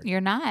game nerd. You're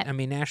not. I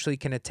mean, Ashley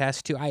can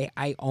attest to.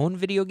 I own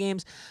video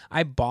games.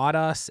 I bought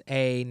us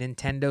a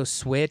Nintendo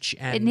Switch,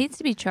 and it needs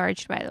to be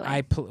charged, by the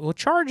way. We'll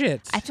charge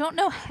it. I don't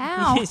know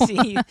how.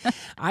 See,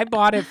 I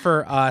bought it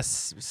for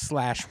us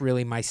 /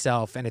 really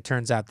myself, and it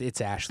turns out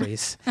it's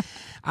Ashley's.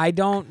 I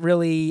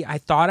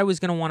thought I was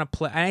going to want to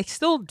play, and I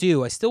still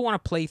do. I still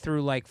want to play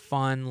through like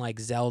fun, like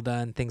Zelda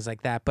and things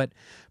like that. But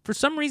for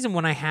some reason,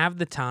 when I have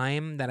the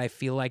time that I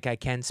feel like I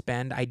can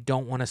spend, I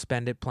don't want to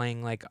spend it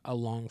playing like a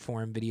long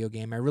form video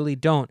game. I really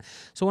don't.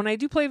 So when I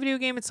do play a video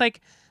game, it's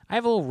like I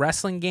have a little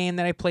wrestling game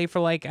that I play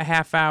for like a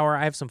half hour.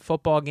 I have some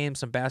football games,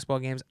 some basketball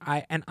games.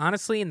 And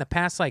honestly, in the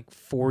past like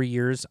 4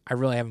 years, I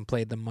really haven't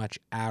played them much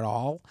at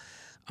all.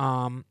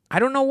 I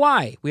don't know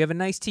why. We have a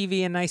nice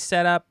TV, a nice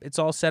setup. It's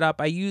all set up.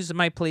 I use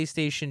my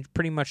PlayStation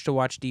pretty much to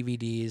watch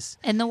DVDs.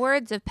 In the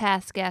words of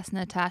past guest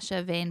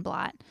Natasha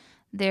Vainblot,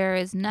 there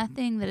is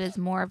nothing that is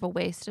more of a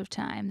waste of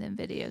time than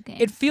video games.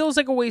 It feels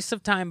like a waste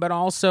of time, but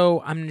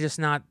also I'm just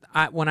not.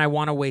 When I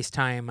want to waste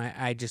time,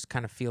 I just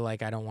kind of feel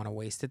like I don't want to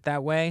waste it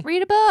that way.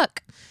 Read a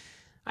book.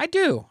 I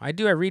do. I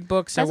read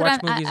books. That's I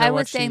watch movies. I watch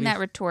was saying TV. that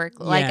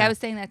rhetorically. Like, Yeah. I was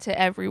saying that to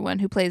everyone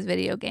who plays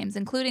video games,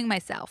 including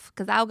myself,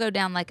 because I'll go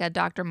down like a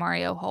Dr.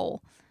 Mario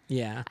hole.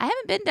 Yeah. I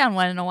haven't been down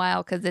one in a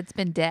while because it's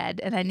been dead,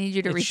 and I need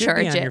you to It should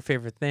recharge be on it. your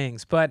favorite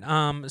things. But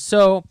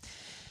so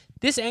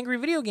this Angry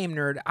Video Game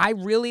Nerd, I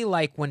really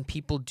like when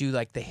people do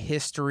like the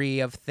history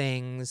of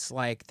things.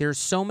 Like there's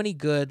so many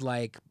good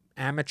like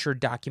amateur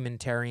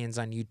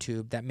documentarians on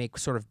YouTube that make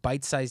sort of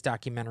bite-sized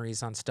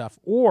documentaries on stuff,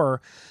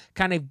 or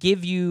kind of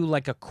give you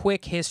like a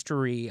quick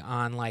history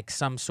on like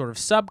some sort of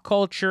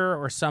subculture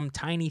or some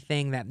tiny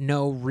thing that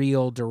no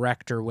real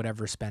director would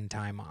ever spend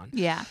time on.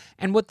 Yeah.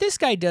 And what this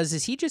guy does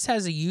is he just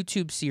has a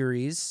YouTube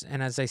series,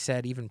 and as I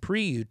said, even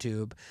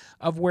pre-YouTube,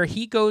 of where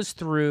he goes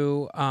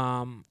through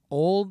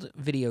old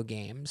video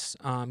games,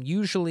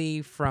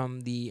 usually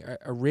from the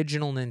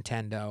original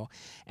Nintendo,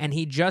 and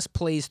he just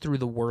plays through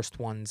the worst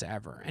ones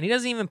ever. And he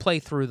doesn't even play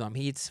through them.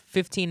 It's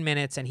 15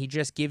 minutes, and he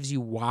just gives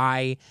you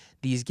why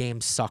these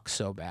games suck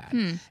so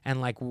bad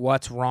and like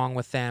what's wrong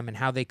with them and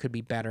how they could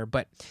be better.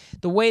 But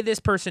the way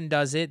this person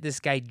does it, this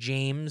guy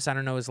James, I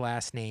don't know his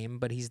last name,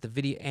 but he's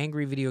the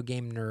Angry Video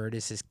Game Nerd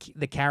is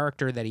the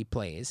character that he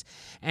plays.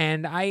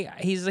 And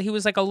he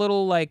was like a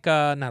little like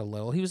not a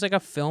little, he was like a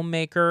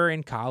filmmaker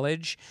in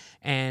college,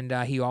 and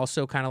he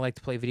also kind of liked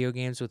to play video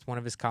games with one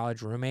of his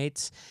college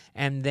roommates.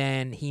 And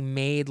then he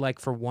made like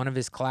for one of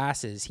his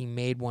classes, he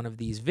made one of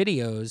these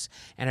videos,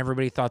 and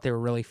everybody thought they were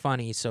really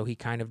funny, so he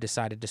kind of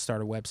decided to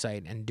start a website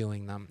and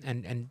doing them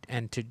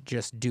and to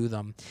just do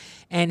them.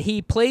 And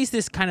he plays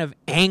this kind of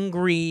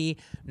angry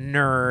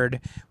nerd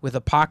with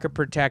a pocket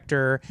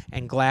protector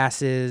and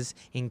glasses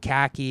in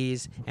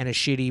khakis and a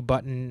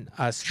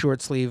shitty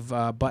short sleeve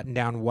button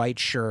down white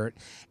shirt,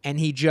 and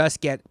he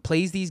just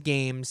plays these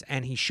games,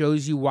 and he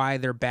shows you why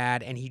they're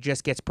bad, and he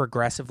just gets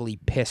progressively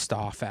pissed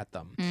off at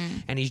them.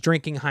 And he's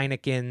drinking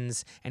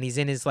Heinekens, and he's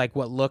in his like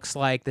what looks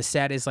like the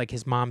set is like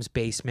his mom's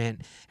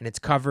basement, and it's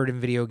covered in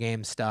video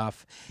game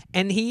stuff.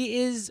 And he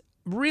is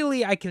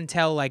really, I can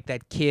tell like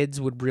that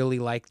kids would really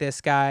like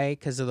this guy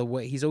because of the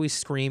way he's always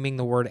screaming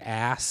the word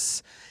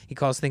ass. He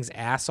calls things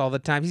ass all the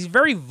time. He's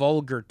very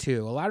vulgar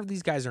too. A lot of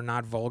these guys are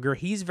not vulgar.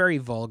 He's very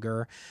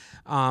vulgar,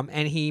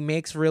 and he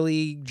makes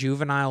really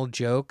juvenile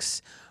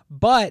jokes,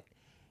 but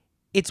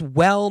it's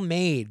well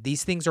made.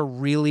 These things are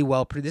really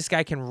well produced. This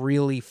guy can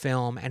really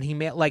film, and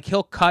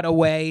he'll cut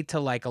away to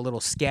like a little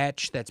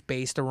sketch that's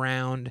based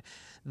around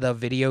the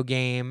video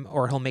game,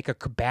 or he'll make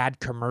a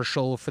bad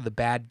commercial for the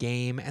bad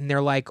game, and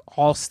they're like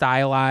all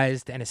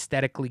stylized and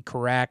aesthetically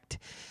correct.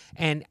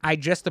 And I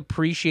just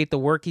appreciate the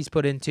work he's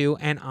put into,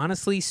 and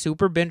honestly,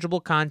 super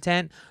bingeable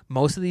content.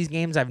 Most of these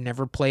games I've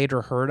never played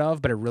or heard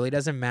of, but it really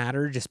doesn't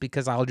matter just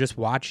because I'll just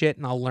watch it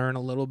and I'll learn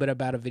a little bit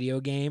about a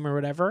video game or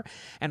whatever.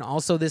 And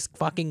also, this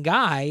fucking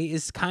guy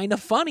is kind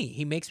of funny.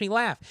 He makes me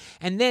laugh.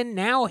 And then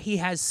now he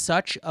has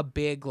such a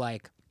big,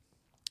 like,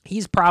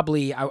 he's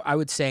probably, I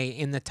would say,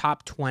 in the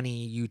top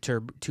 20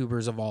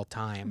 YouTubers of all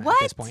time at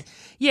this point.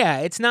 Yeah,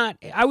 it's not,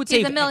 I would say.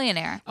 He's a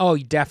millionaire. Oh,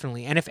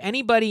 definitely. And if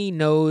anybody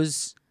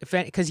knows,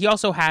 because he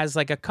also has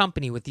like a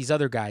company with these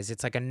other guys.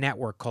 It's like a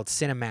network called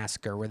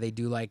Cinemassacre where they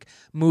do like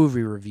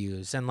movie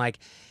reviews, and like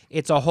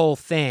it's a whole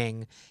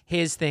thing.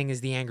 His thing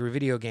is the Angry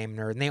Video Game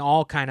Nerd, and they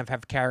all kind of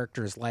have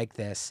characters like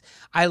this.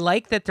 I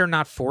like that they're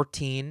not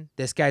 14.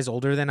 This guy's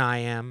older than I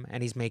am,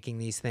 and he's making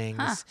these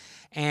things. Huh.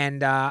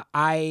 And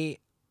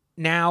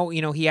now,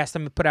 he has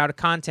to put out a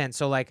content.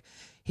 So like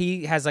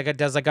he has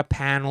does a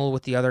panel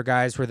with the other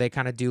guys where they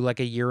kind of do like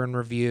a year in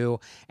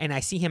review, and I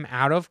see him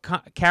out of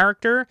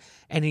character,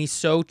 and he's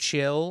so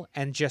chill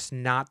and just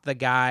not the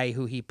guy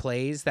who he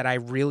plays that I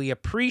really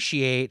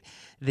appreciate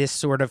this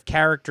sort of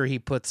character he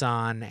puts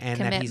on, and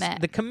commitment. that he's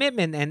the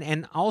commitment,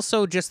 and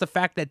also just the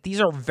fact that these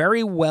are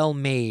very well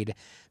made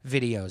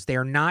videos. They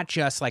are not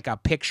just like a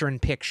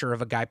picture-in-picture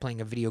of a guy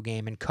playing a video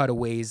game and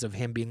cutaways of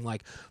him being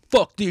like,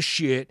 fuck this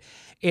shit.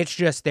 It's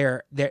just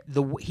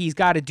he's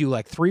got to do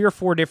like 3 or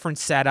 4 different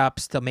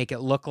setups to make it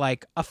look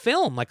like a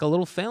film, like a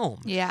little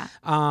film. Yeah.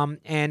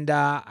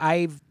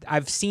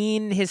 I've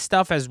seen his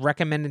stuff as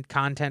recommended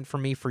content for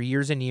me for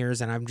years and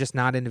years, and I'm just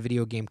not into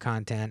video game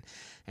content.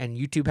 And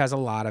YouTube has a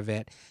lot of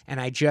it. And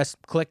I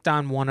just clicked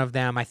on one of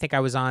them. I think I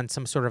was on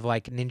some sort of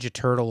like Ninja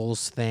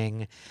Turtles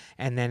thing,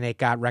 and then it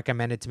got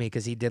recommended to me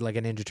because he did like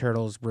a Ninja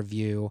Turtles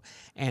review.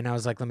 And I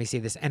was like, let me see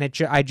this. And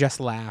I just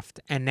laughed.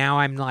 And now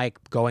I'm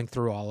like going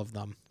through all of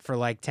them for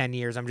like 10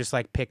 years. I'm just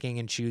like picking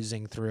and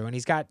choosing through. And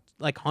he's got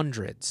like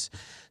hundreds.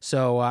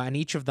 So, and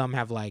each of them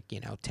have like,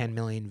 10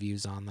 million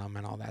views on them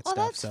and all that stuff.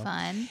 That's so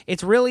fun.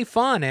 It's really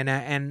fun.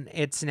 And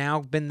it's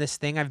now been this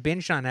thing I've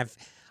binged on.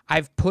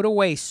 I've put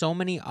away so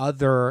many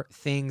other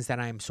things that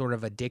I'm sort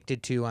of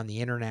addicted to on the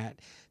internet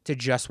to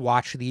just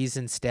watch these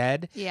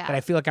instead. Yeah. But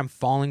I feel like I'm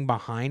falling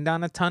behind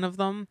on a ton of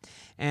them.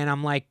 And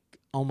I'm like,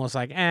 almost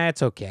like,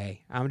 it's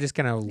okay. I'm just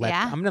going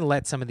to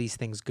let some of these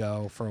things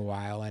go for a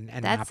while and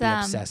not be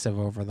obsessive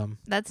over them.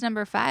 That's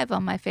number 5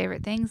 on my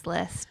favorite things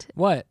list.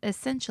 What?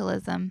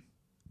 Essentialism.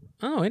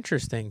 Oh,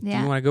 interesting. Yeah.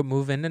 Do you want to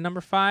move into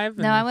number 5?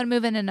 No, I want to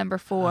move into number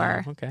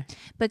 4. Oh, okay.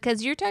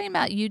 Because you're talking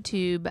about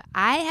YouTube.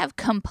 I have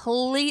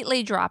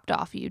completely dropped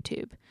off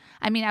YouTube.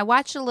 I mean, I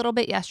watched a little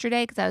bit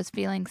yesterday because I was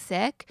feeling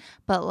sick,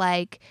 but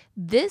like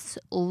this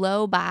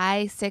low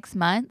by 6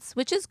 months,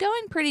 which is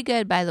going pretty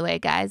good, by the way,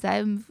 guys.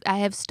 I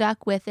have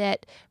stuck with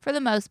it for the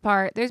most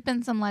part. There's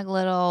been some like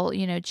little,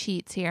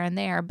 cheats here and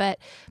there, but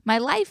my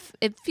life,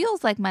 it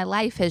feels like my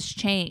life has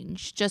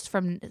changed just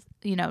from,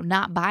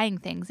 not buying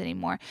things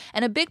anymore.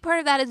 And a big part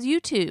of that is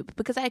YouTube,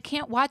 because I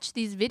can't watch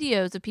these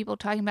videos of people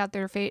talking about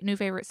their new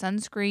favorite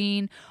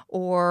sunscreen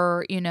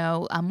or,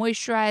 a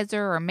moisturizer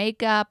or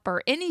makeup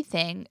or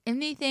anything,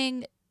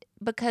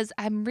 because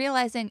I'm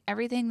realizing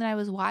everything that I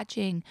was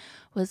watching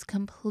was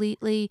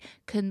completely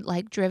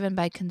driven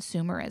by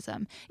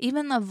consumerism.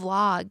 Even the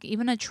vlog,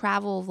 even a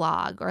travel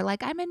vlog, or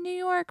like I'm in New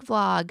York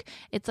vlog,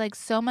 it's like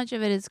so much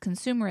of it is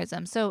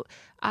consumerism. So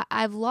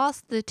I've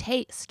lost the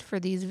taste for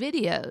these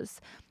videos,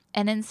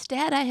 and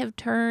instead I have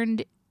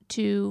turned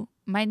to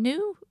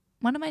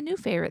one of my new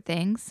favorite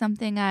things,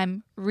 something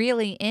I'm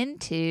really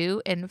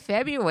into in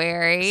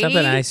February.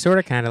 Something I sort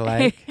of kind of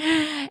like.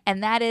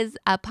 And that is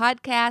a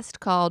podcast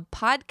called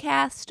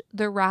Podcast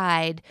The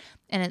Ride.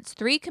 And it's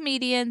 3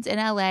 comedians in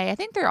LA. I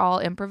think they're all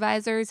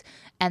improvisers.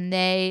 And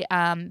they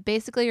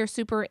basically are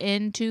super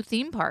into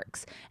theme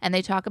parks. And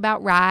they talk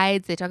about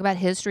rides. They talk about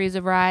histories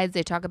of rides.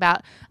 They talk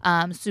about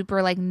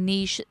super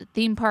niche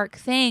theme park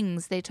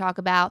things. They talk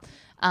about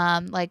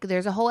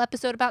there's a whole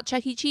episode about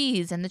Chuck E.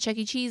 Cheese and the Chuck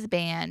E. Cheese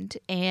band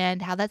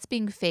and how that's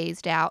being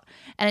phased out.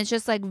 And it's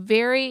just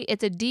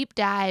it's a deep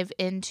dive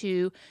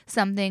into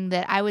something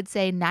that I would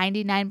say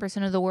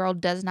 99% of the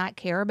world does not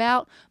care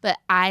about, but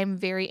I'm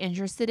very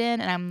interested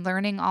in, and I'm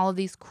learning all of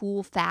these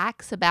cool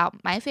facts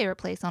about my favorite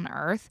place on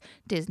earth,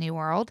 Disney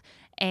World.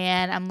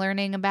 And I'm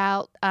learning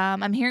about,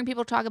 I'm hearing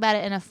people talk about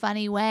it in a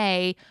funny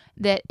way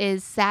that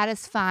is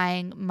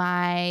satisfying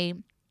my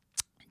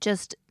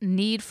just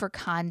need for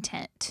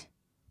content.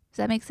 Does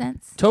that make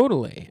sense?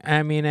 Totally.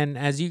 I mean, and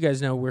as you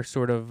guys know, we're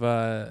sort of,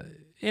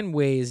 in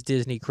ways,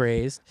 Disney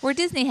crazed. We're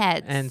Disney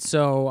heads. And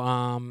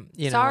so,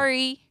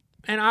 Sorry.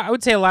 And I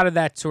would say a lot of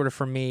that sort of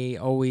for me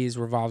always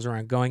revolves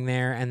around going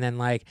there and then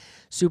like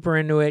super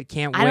into it,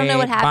 can't wait. I don't know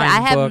what happened.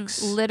 buying I have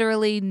books.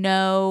 literally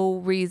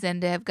no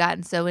reason to have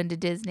gotten so into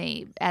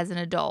Disney as an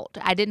adult.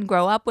 I didn't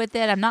grow up with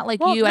it. I'm not like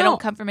Well, you. I no.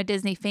 don't come from a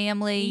Disney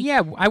family.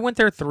 Yeah, I went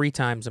there 3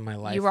 times in my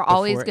life. You were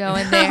always before-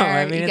 going No, there.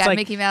 I mean, You it's got like,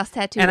 Mickey Mouse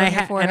tattooed and on I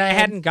your forehead. and I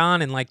hadn't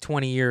gone in like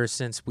 20 years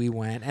since we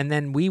went, and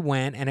then we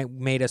went, and it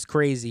made us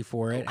crazy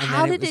for it. And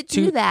How then did was it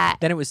do that?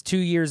 Then it was 2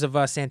 years of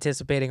us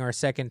anticipating our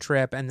second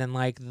trip, and then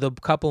like the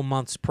couple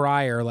months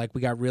prior, like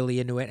we got really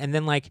into it, and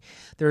then like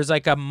there was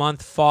like a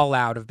month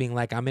fallout of being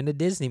like, I'm into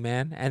Disney,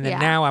 man, and then Yeah.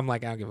 now I'm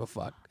like, I don't give a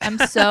fuck. I'm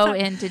so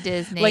into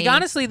Disney. Like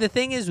honestly, the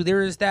thing is,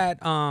 there is that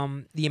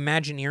the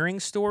Imagineering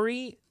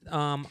story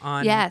on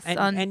on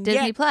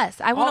Disney yeah, Plus.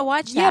 I want to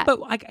watch that. Yeah, but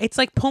like it's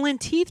like pulling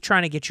teeth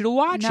trying to get you to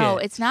watch it. No,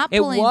 it's not It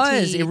pulling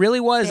was. teeth, It really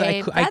was.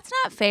 babe. That's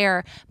not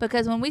fair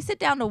because when we sit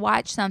down to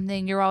watch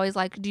something, you're always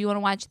like, "Do you want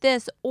to watch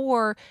this,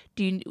 or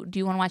do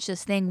you want to watch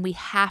this thing we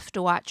have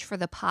to watch for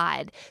the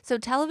pod?" So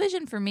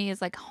television for me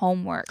is like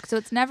homework. So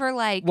it's never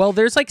like Well,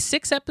 there's like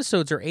 6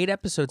 episodes or 8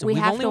 episodes, and We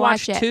we've have only to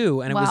watch watched it.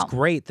 2, and it was Well,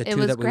 great. The it 2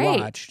 was that we great.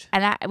 watched.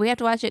 and we have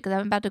to watch it because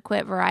I'm about to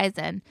quit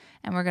Verizon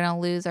and we're gonna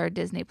lose our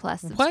Disney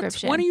Plus What?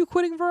 subscription When are you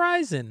quitting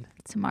Verizon?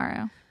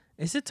 tomorrow.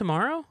 Is it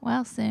tomorrow?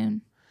 Well,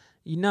 soon.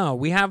 You know,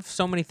 we have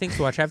so many things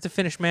to watch. I have to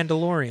finish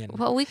Mandalorian.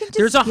 Well, we can just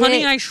There's a get,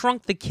 Honey I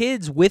Shrunk the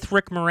Kids with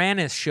Rick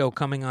Moranis show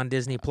coming on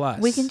Disney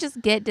Plus. We can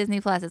just get Disney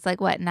Plus. It's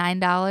like what,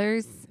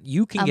 $9?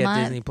 You can a get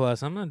month? Disney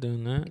Plus. I'm not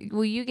doing that.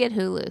 Well, you get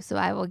Hulu, so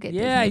I will get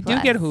Yeah, Disney I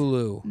do get Plus.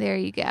 Hulu. There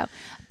you go.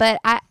 But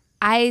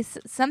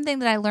something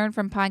that I learned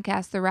from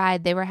podcast The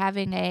Ride, they were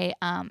having a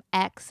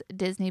ex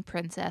Disney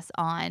princess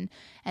on,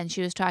 and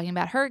she was talking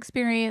about her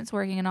experience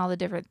working in all the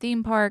different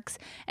theme parks,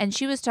 and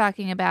she was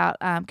talking about.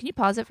 Can you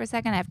pause it for a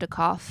second? I have to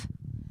cough.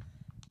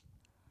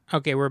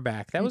 Okay, we're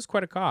back. That was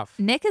quite a cough.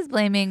 Nick is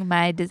blaming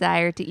my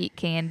desire to eat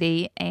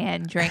candy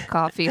and drink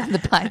coffee on the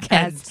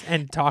podcast.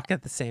 and talk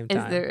at the same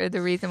time. Is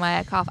the reason why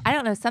I cough. I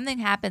don't know. Something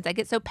happens. I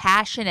get so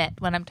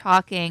passionate when I'm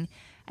talking.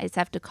 I just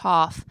have to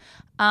cough.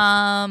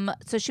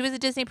 So she was a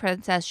Disney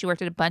princess. She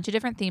worked at a bunch of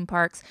different theme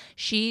parks.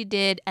 She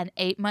did an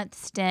 8-month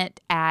stint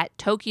at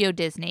Tokyo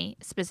Disney,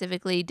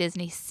 specifically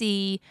Disney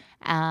Sea,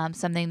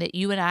 something that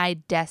you and I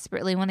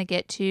desperately want to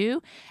get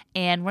to.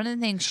 And one of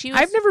the things she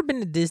was... I've never been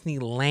to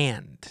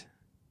Disneyland.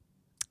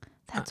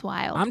 That's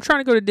wild. I'm trying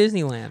to go to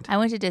Disneyland. I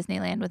went to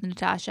Disneyland with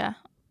Natasha,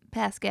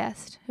 past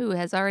guest, who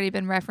has already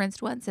been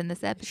referenced once in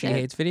this episode. She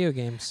hates video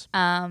games.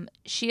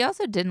 She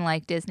also didn't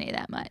like Disney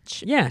that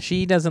much. Yeah,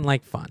 she doesn't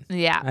like fun.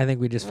 Yeah. I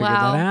think we just figured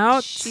Well, that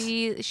out.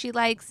 She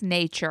likes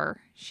nature.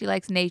 She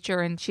likes nature,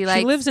 and she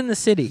lives in the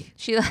city.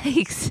 She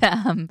likes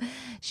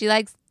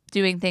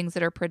doing things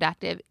that are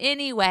productive.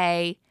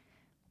 Anyway,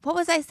 what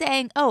was I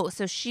saying? Oh,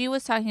 so she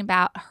was talking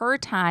about her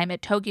time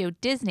at Tokyo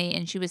Disney,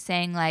 and she was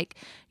saying, like,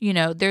 you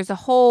know, there's a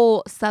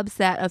whole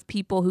subset of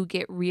people who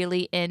get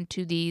really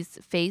into these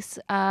face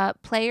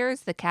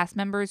players, the cast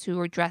members who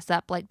are dressed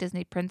up like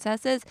Disney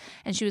princesses.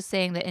 And she was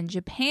saying that in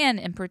Japan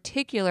in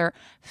particular,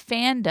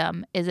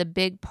 fandom is a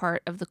big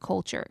part of the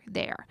culture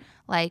there.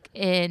 Like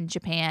in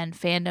Japan,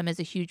 fandom is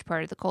a huge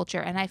part of the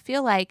culture. And I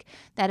feel like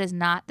that is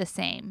not the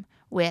same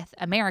with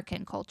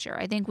American culture.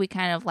 I think we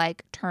kind of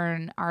like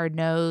turn our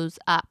nose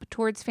up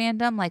towards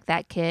fandom, like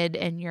that kid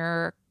in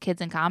your kids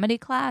in comedy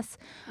class.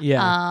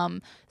 Yeah.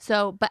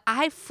 But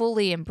I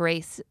fully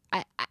embrace,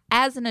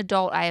 as an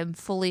adult, I am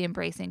fully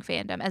embracing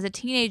fandom. As a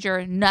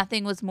teenager,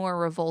 nothing was more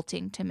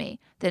revolting to me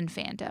than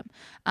fandom.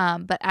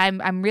 But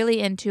I'm really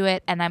into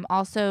it, and I'm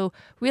also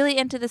really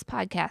into this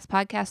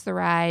podcast The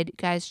Ride. You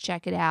guys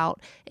check it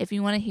out if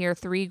you want to hear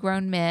 3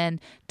 grown men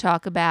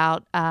talk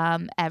about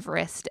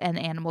Everest and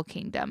Animal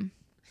Kingdom.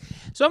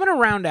 So I'm going to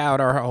round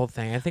out our whole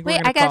thing. I think Wait,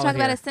 we're I got to talk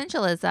about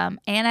essentialism,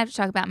 and I have to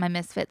talk about my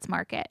Misfits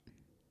market.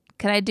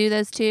 Can I do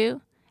those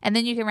two? And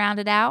then you can round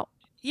it out?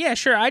 Yeah,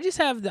 sure. I just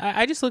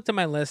looked at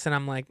my list and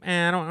I'm like,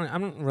 I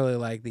don't really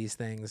like these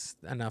things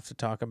enough to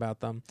talk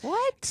about them.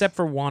 What? Except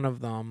for one of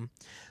them.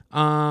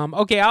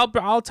 Okay,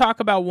 I'll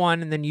talk about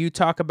one, and then you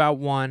talk about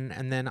one,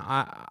 and then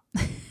I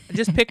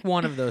just pick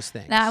one of those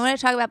things. Now I want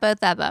to talk about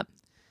both of them.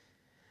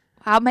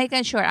 I'll make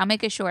it short.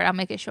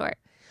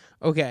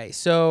 Okay,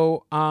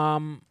 so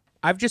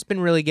I've just been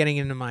really getting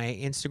into my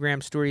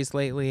Instagram stories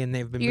lately, and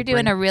they've been You're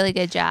doing a really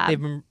good job.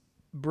 They've been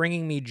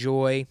bringing me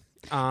joy.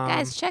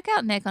 Guys, check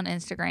out Nick on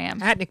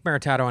Instagram. At Nick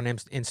Maritato on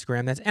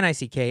Instagram. That's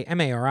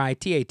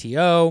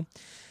NickMaritato.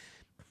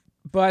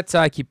 But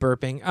I keep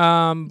burping.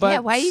 But yeah,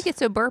 why do you get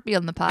so burpy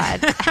on the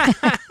pod?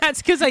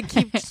 That's because I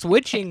keep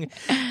switching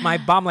my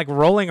bomb, like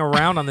rolling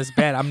around on this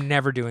bed. I'm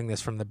never doing this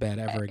from the bed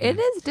ever again.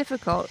 It is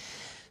difficult.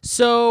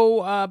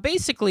 So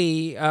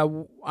basically,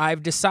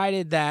 I've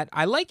decided that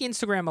I like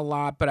Instagram a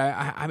lot, but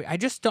I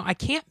just don't. I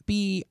can't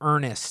be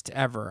earnest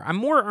ever. I'm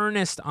more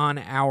earnest on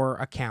our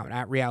account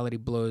at Reality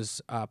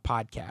Blows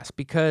podcast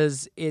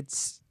because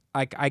it's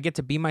I get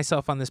to be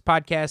myself on this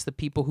podcast. The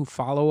people who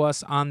follow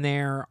us on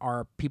there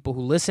are people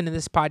who listen to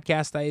this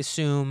podcast, I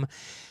assume.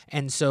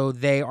 And so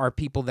they are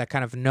people that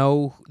kind of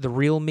know the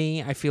real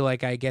me. I feel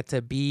like I get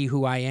to be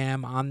who I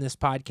am on this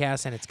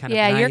podcast, and it's kind of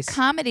nice. Yeah, your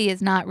comedy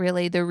is not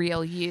really the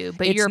real you,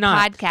 but It's your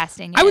not.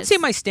 podcasting is. I would say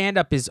my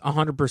stand-up is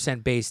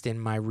 100% based in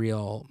my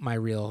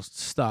real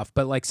stuff,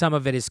 but like some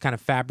of it is kind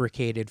of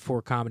fabricated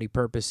for comedy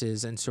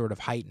purposes and sort of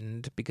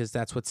heightened because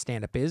that's what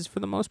stand-up is for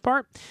the most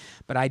part.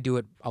 But I do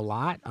it a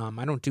lot.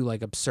 I don't do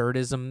like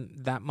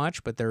absurdism that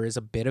much, but there is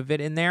a bit of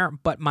it in there.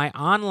 But my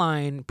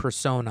online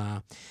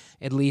persona,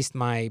 at least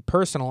my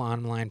personal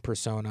online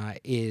persona,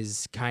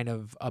 is kind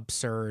of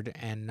absurd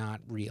and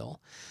not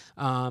real.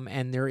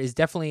 And there is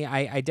definitely,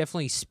 I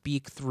definitely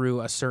speak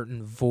through a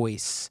certain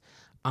voice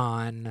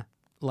on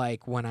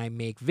like when I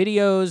make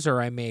videos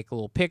or I make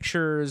little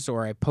pictures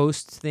or I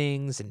post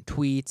things and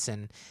tweets.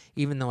 And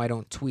even though I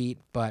don't tweet,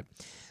 but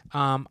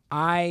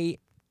I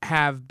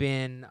have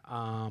been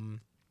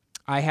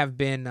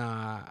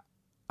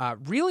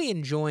really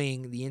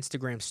enjoying the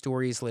Instagram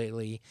stories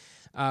lately.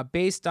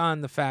 Based on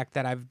the fact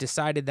that I've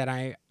decided that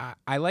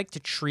I like to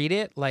treat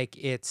it like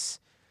it's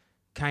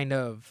kind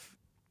of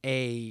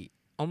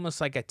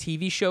almost like a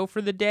TV show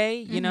for the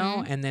day, you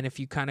know? And then if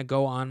you kind of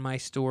go on my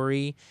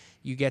story,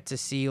 you get to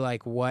see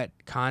like what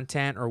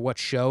content or what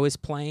show is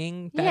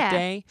playing that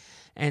day.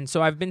 And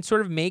so I've been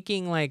sort of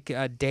making like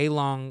a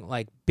day-long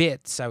like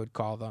bits, I would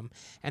call them,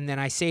 and then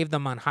I save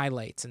them on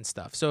highlights and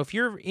stuff. So if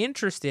you're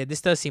interested, this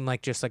does seem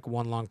like just like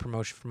one long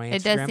promotion for my Instagram.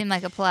 It does seem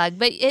like a plug,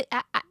 but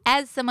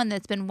as someone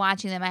that's been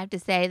watching them, I have to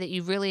say that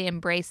you really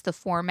embrace the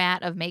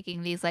format of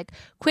making these like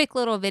quick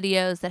little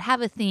videos that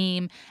have a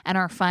theme and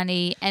are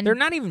funny. And they're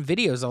not even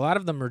videos. A lot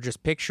of them are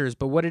just pictures,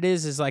 but what it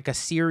is like a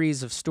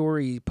series of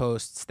story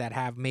posts that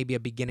have maybe a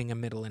beginning, a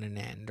middle, and an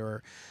end,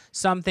 or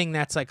something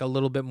that's like a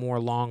little bit more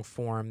long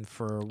form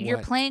for you're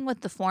playing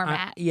with the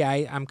format.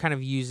 I'm kind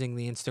of using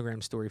the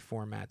Instagram story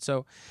format.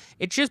 So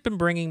it's just been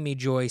bringing me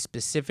joy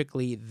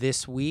specifically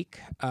this week,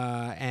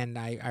 and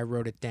I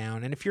wrote it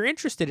down. And if you're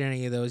interested in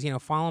any of those,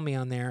 follow me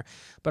on there.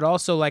 But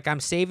also, like, I'm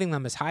saving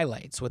them as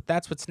highlights.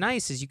 That's what's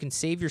nice is you can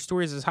save your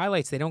stories as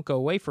highlights. They don't go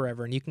away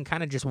forever, and you can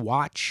kind of just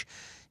watch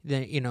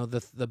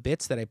the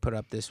bits that I put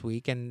up this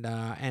week, and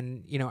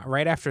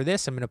right after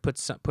this, I'm gonna put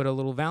a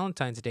little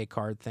Valentine's Day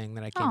card thing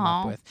that I came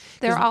up with.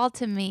 They're all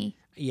to me.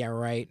 Yeah,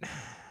 right.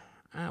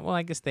 Well,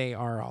 I guess they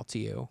are all to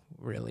you.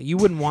 Really, you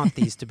wouldn't want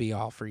these to be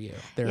all for you.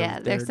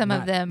 There's some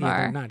of them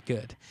are they're not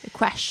good,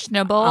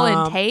 questionable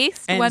in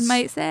taste. One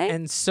might say.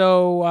 And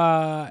so,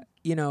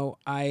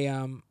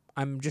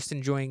 I'm just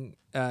enjoying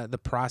the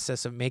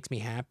process. It makes me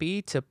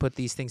happy to put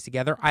these things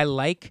together. I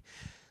like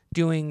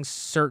doing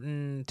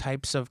certain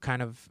types of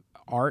kind of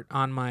art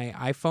on my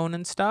iPhone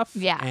and stuff.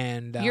 Yeah.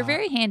 And you're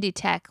very handy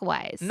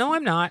tech-wise. No,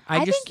 I'm not.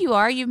 I think you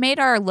are. You made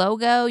our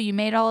logo. You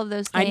made all of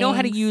those things. I know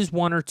how to use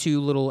one or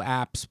two little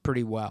apps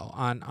pretty well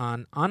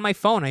on my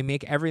phone. I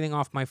make everything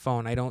off my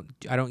phone. I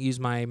don't use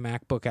my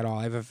MacBook at all.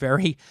 I have a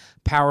very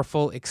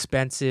powerful,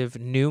 expensive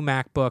new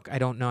MacBook. I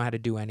don't know how to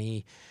do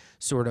any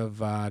sort of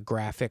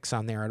graphics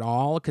on there at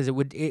all because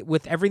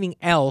with everything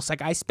else,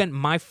 like I spent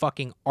my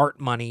fucking art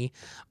money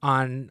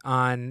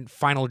on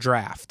Final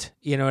Draft.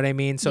 You know what I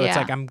mean? So It's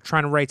like I'm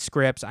trying to write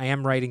scripts. I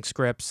am writing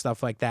scripts,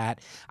 stuff like that.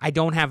 I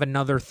don't have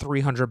another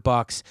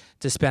 $300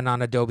 to spend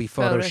on Adobe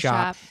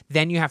Photoshop.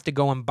 Then you have to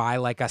go and buy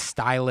like a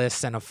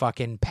stylus and a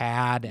fucking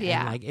pad.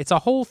 And like it's a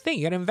whole thing.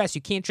 You got to invest.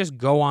 You can't just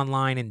go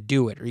online and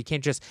do it, or you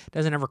can't just it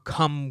doesn't ever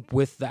come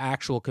with the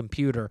actual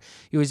computer.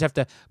 You always have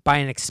to buy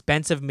an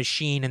expensive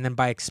machine and then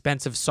buy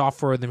expensive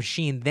software of the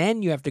machine.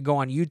 Then you have to go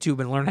on YouTube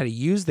and learn how to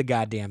use the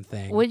goddamn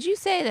thing. Would you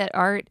say that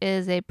art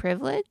is a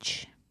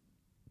privilege?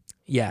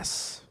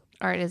 Yes.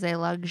 Art is a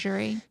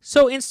luxury.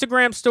 So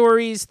Instagram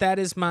stories, that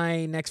is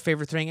my next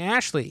favorite thing.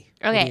 Ashley,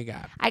 okay. What do you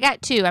got? I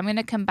got two. I'm going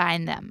to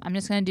combine them. I'm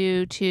just going to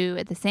do two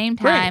at the same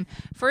time.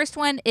 Great. First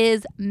one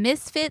is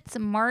Misfits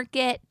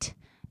Market.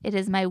 It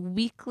is my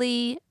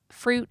weekly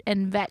fruit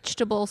and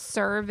vegetable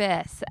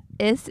service.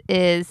 This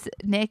is,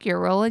 Nick, you're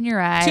rolling your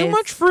eyes. Too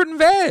much fruit and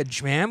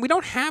veg, man. We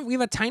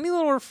have a tiny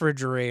little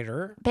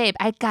refrigerator. Babe,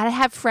 I got to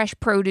have fresh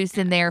produce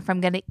in there if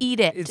I'm going to eat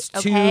it. It's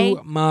okay?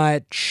 too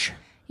much.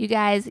 You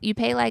guys, I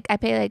pay like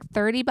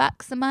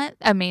 $30 a month.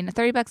 I mean,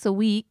 $30 a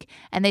week,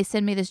 and they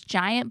send me this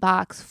giant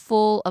box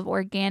full of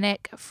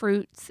organic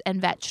fruits and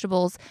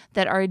vegetables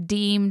that are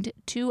deemed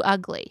too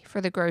ugly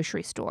for the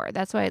grocery store.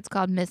 That's why it's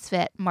called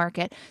Misfit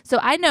Market. So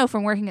I know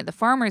from working at the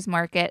farmers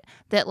market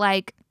that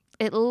like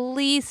at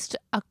least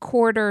a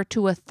quarter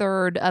to a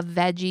third of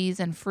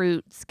veggies and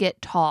fruits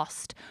get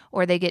tossed,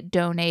 or they get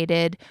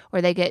donated,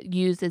 or they get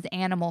used as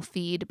animal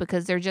feed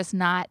because they're just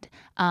not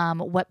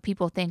what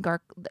people think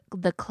are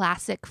the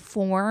classic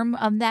form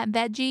of that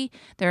veggie.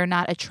 They're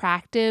not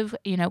attractive,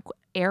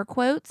 air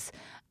quotes.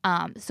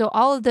 So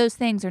all of those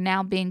things are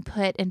now being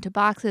put into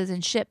boxes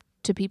and shipped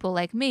to people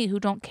like me who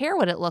don't care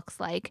what it looks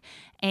like.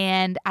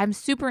 And I'm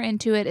super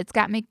into it. It's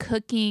got me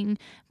cooking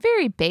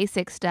very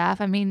basic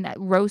stuff. I mean,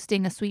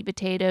 roasting a sweet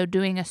potato,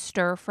 doing a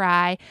stir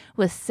fry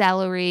with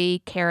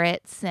celery,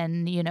 carrots,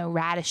 and,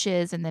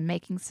 radishes, and then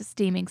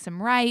steaming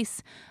some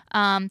rice.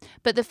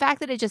 But the fact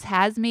that it just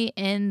has me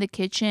in the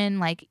kitchen,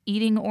 like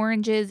eating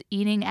oranges,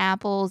 eating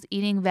apples,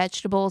 eating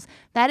vegetables,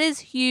 that is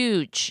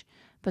huge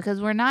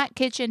because we're not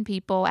kitchen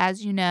people,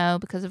 as you know,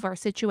 because of our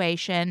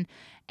situation.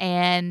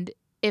 And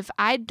if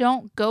I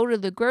don't go to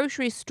the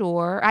grocery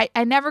store,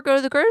 I never go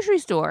to the grocery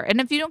store.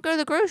 And if you don't go to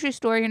the grocery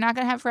store, you're not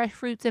going to have fresh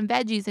fruits and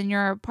veggies in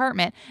your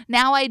apartment.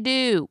 Now I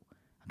do.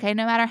 Okay,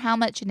 no matter how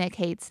much Nick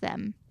hates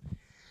them.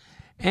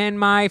 And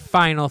my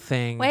final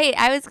thing. Wait,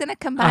 I was going to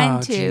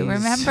combine two, geez.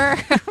 remember?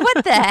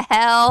 What the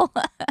hell?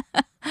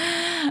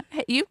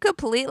 You've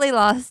completely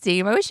lost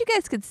steam. I wish you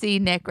guys could see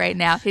Nick right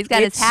now. He's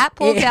got his hat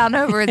pulled down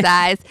over his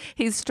eyes.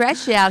 He's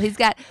stretched out. He's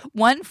got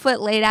one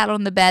foot laid out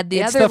on the bed.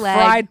 It's other the leg.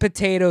 fried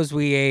potatoes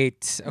we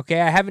ate.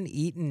 Okay, I haven't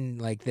eaten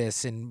like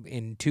this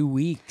in 2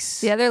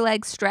 weeks. The other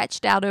leg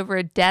stretched out over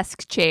a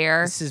desk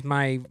chair. This is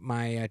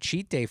my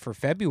cheat day for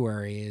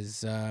February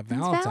is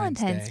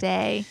Valentine's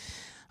Day.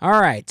 All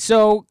right,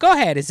 so go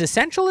ahead. Is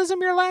essentialism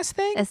your last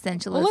thing?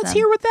 Essentialism. Well, let's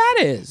hear what that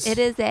is. It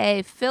is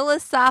a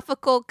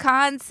philosophical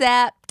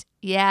concept.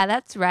 Yeah,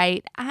 that's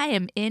right. I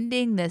am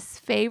ending this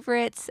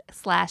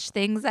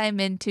favorites/things I'm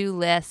into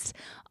list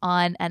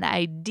on an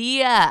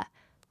idea.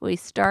 We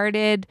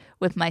started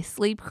with my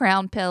sleep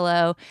crown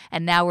pillow,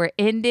 and now we're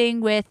ending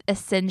with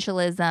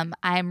essentialism.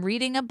 I'm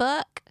reading a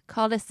book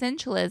called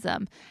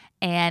Essentialism,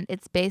 and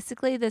it's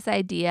basically this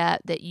idea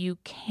that you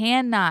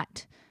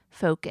cannot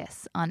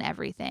focus on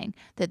everything,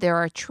 that there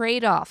are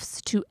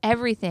trade-offs to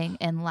everything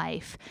in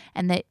life,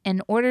 and that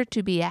in order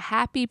to be a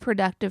happy,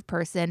 productive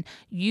person,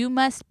 you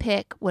must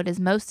pick what is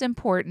most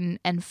important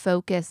and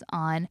focus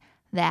on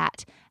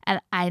that.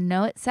 And I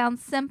know it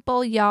sounds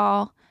simple,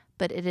 y'all,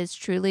 but it is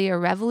truly a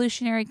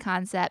revolutionary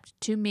concept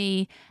to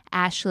me,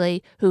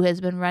 Ashley, who has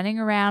been running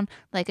around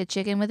like a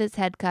chicken with its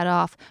head cut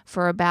off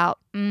for about,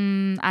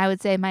 I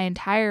would say, my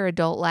entire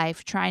adult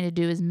life, trying to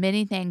do as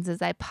many things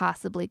as I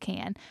possibly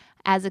can.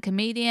 As a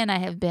comedian, I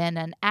have been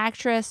an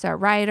actress, a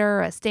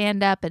writer, a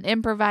stand-up, an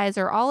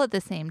improviser, all at the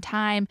same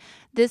time.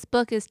 This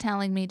book is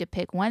telling me to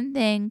pick one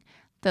thing,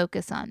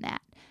 focus on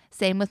that.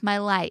 Same with my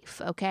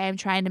life, okay? I'm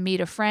trying to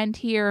meet a friend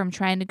here. I'm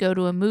trying to go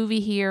to a movie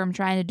here. I'm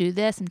trying to do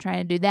this. I'm trying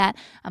to do that.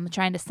 I'm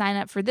trying to sign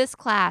up for this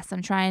class.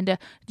 I'm trying to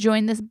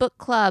join this book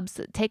club,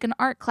 take an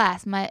art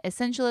class. My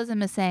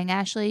essentialism is saying,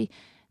 Ashley,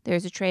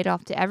 there's a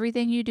trade-off to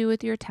everything you do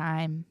with your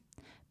time.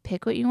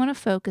 Pick what you want to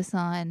focus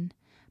on.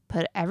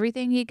 Put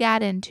everything you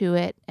got into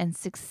it and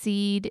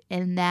succeed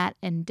in that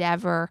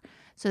endeavor.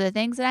 So the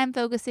things that I'm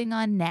focusing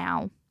on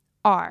now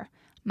are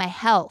my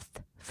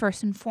health,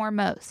 first and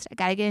foremost. I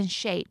got to get in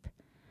shape.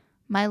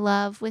 My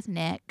love with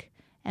Nick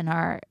and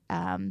our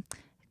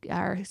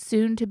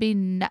soon-to-be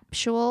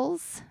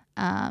nuptials.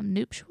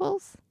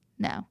 Nuptials?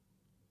 No.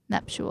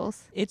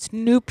 Nuptials. It's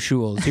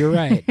nuptials. You're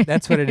right.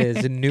 That's what it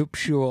is.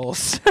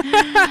 Nuptials.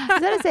 I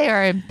was going to say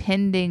our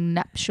impending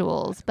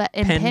nuptials, but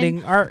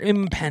our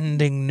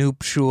impending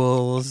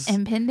nuptials.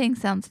 Impending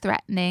sounds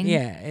threatening.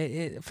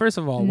 Yeah. First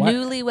of all, what?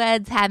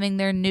 Newlyweds having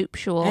their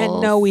nuptials.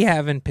 And no, we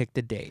haven't picked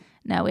a date.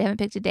 No, we haven't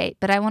picked a date,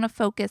 but I want to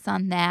focus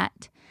on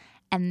that.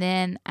 And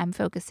then I'm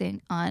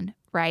focusing on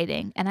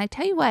writing. And I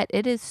tell you what,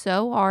 it is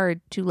so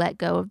hard to let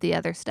go of the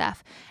other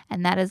stuff.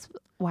 And that is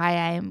why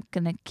I am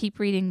going to keep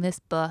reading this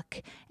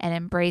book and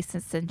embrace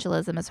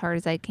essentialism as hard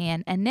as I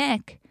can. And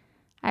Nick,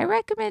 I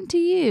recommend to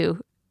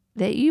you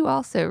that you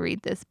also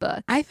read this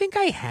book. I think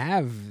I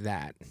have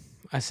that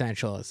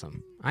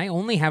essentialism. I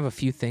only have a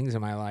few things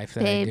in my life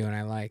that I do and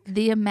I like.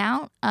 The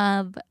amount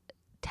of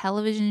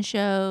television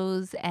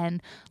shows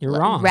and You're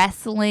wrong.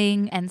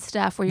 Wrestling and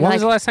stuff where you're when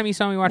was the last time you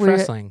saw me watch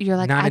wrestling? You're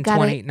like, not I in gotta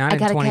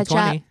 2020. catch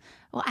up.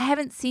 Well, I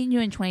haven't seen you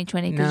in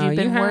 2020 because you've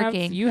been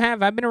working. You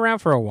have. I've been around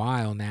for a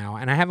while now,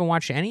 and I haven't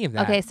watched any of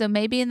that. Okay, so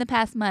maybe in the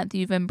past month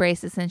you've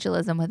embraced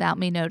essentialism without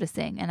me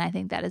noticing, and I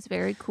think that is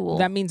very cool.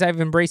 That means I've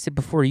embraced it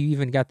before you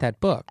even got that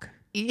book.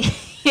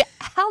 Yeah,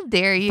 how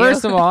dare you?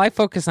 First of all, I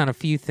focus on a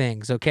few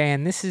things, okay?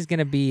 And this is going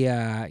to be,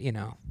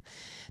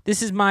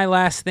 this is my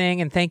last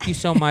thing, and thank you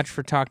so much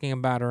for talking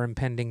about our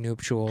impending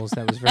nuptials.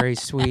 That was very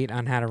sweet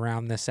on how to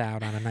round this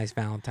out on a nice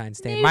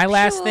Valentine's Day. My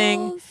last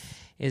thing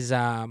is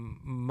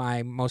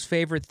my most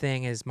favorite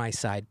thing is my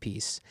side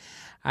piece.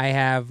 I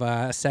have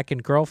a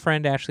second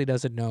girlfriend Ashley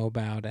doesn't know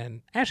about.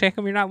 And Ashley, how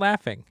come you're not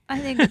laughing? I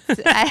think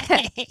it's,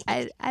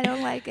 I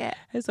don't like it.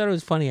 I just thought it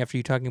was funny after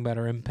you talking about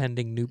our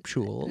impending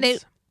nuptials.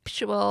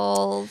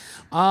 Nuptials.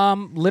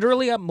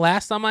 Literally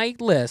last on my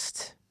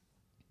list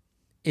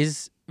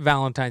is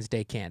Valentine's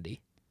Day candy.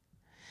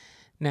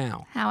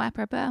 Now. How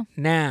apropos.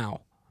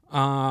 Now.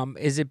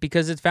 Is it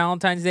because it's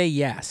Valentine's Day?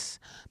 Yes.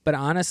 But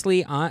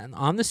honestly,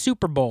 on the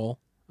Super Bowl,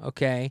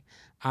 okay,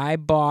 I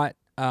bought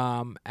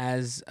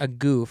as a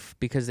goof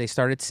because they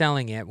started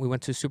selling it. We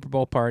went to a Super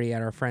Bowl party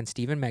at our friend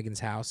Steve and Megan's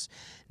house,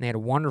 and they had a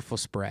wonderful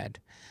spread.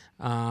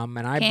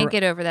 And I Can't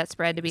get over that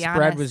spread, to be Spread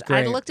honest. was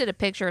great. I looked at a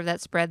picture of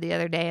that spread the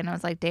other day, and I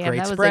was like, damn, great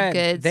that was spread. a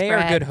good They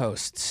spread. are good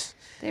hosts.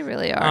 They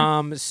really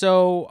are.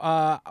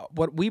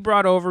 What we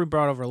brought over a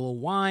little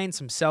wine,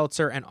 some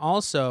seltzer, and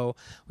also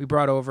we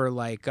brought over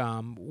like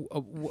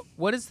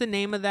what is the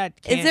name of that?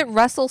 Is it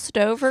Russell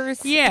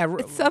Stover's? Yeah,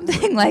 It's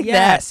something like that.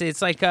 yes,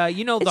 it's like It's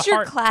the your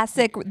heart.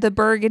 classic, the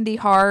burgundy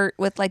heart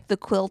with like the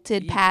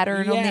quilted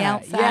pattern on the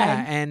outside.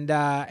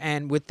 Yeah,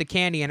 and with the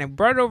candy, and I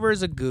brought it over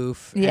as a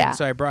goof. Yeah. And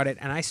so I brought it,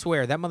 and I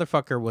swear that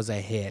motherfucker was a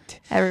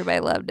hit. Everybody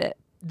loved it.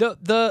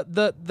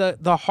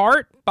 The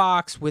heart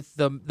box with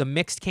the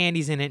mixed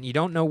candies in it, and you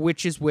don't know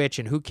which is which,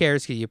 and who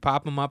cares? Because you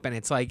pop them up, and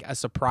it's like a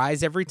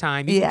surprise every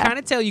time. You can kind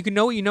of tell. You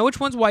know which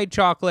one's white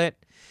chocolate.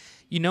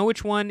 You know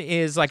which one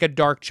is like a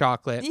dark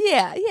chocolate.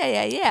 Yeah. But you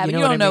what I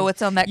don't know mean?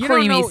 what's on that You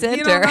creamy don't know, center.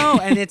 You don't know,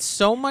 and it's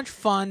so much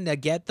fun to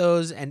get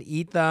those and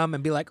eat them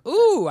and be like,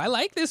 "Ooh, I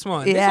like this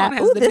one. Yeah. This one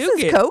has Ooh, the this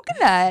nougat. is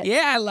coconut.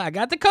 Yeah, I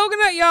got the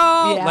coconut,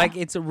 y'all. Yeah. Like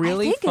it's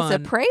really I think fun.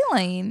 it's a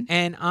praline.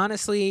 And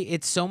honestly,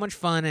 it's so much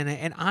fun,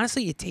 and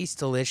honestly, it tastes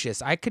delicious.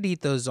 I could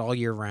eat those all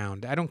year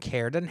round. I don't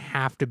care. It doesn't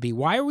have to be.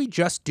 Why are we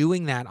just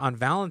doing that on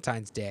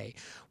Valentine's Day?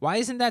 Why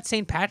isn't that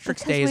St.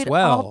 Patrick's Day as we'd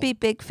well? all be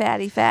big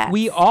fatty fats.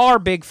 We are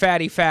big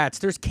fatty fats.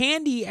 There's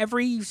candy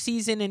every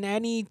season in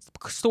any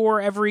store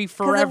every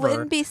forever. Because it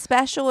wouldn't be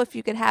special if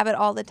you could have it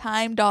all the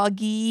time,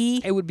 doggy.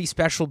 It would be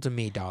special to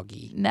me,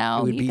 doggy. No,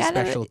 it would you be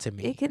gotta, special to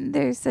me.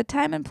 There's a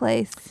time and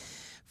place.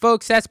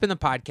 Folks, that's been the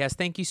podcast.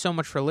 Thank you so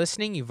much for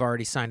listening. You've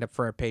already signed up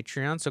for our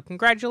Patreon, so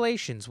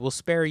congratulations. We'll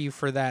spare you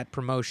for that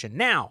promotion.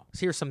 Now,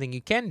 here's something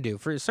you can do.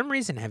 For some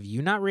reason, have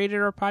you not rated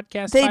our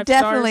podcast They 5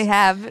 definitely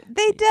stars? have.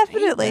 They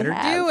definitely You better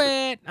have. do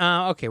it.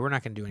 Okay, we're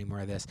not going to do any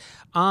more of this.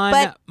 On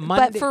But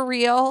Monday, for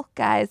real,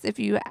 guys, if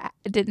you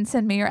didn't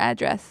send me your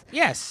address,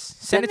 yes,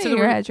 send it me to the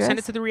your address. send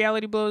it to the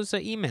Reality Blows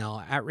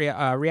email at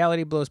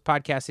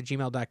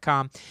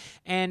realityblowspodcast@gmail.com.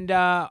 And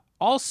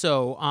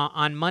also,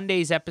 on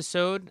Monday's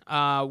episode,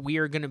 we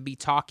are going to be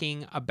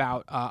talking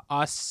about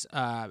us,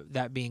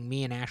 that being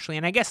me and Ashley,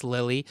 and I guess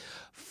Lily,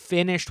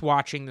 finished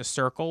watching The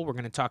Circle. We're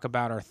going to talk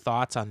about our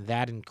thoughts on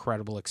that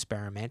incredible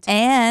experiment.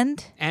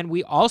 and And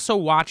we also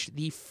watched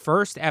the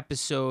first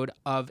episode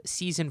of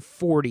season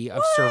 40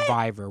 of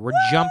Survivor. We're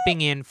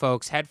jumping in,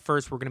 folks, head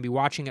first. We're going to be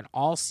watching it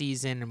all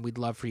season, and we'd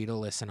love for you to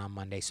listen on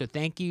Monday. So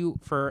thank you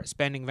for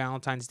spending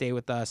Valentine's Day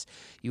with us.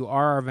 You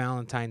are our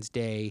Valentine's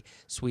Day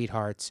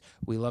sweethearts.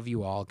 We love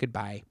you all.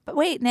 Goodbye. but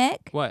wait,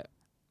 Nick, What?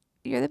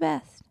 you're the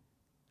best.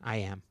 I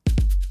am.